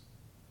Jesus.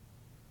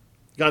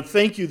 God,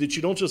 thank you that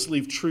you don't just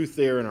leave truth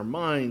there in our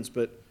minds,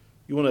 but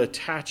you want to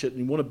attach it and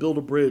you want to build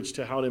a bridge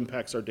to how it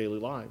impacts our daily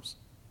lives.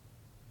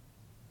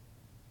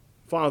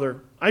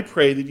 Father, I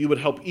pray that you would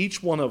help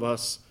each one of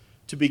us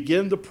to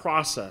begin the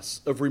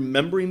process of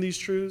remembering these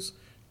truths,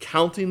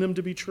 counting them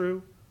to be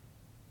true,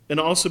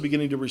 and also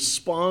beginning to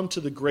respond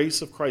to the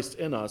grace of Christ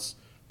in us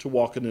to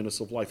walk in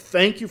newness of life.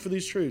 Thank you for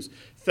these truths.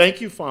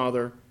 Thank you,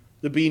 Father,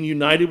 that being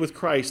united with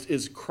Christ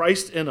is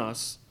Christ in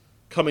us,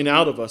 coming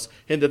out of us,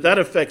 and that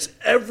affects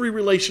every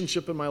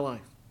relationship in my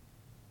life.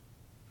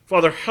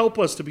 Father, help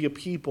us to be a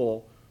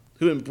people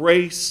who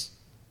embrace,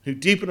 who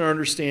deepen our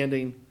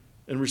understanding,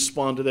 and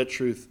respond to that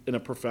truth in a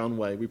profound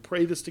way. We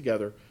pray this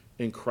together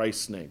in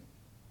Christ's name.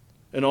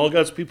 And all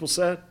God's people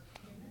said,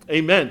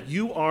 Amen.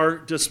 You are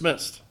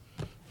dismissed.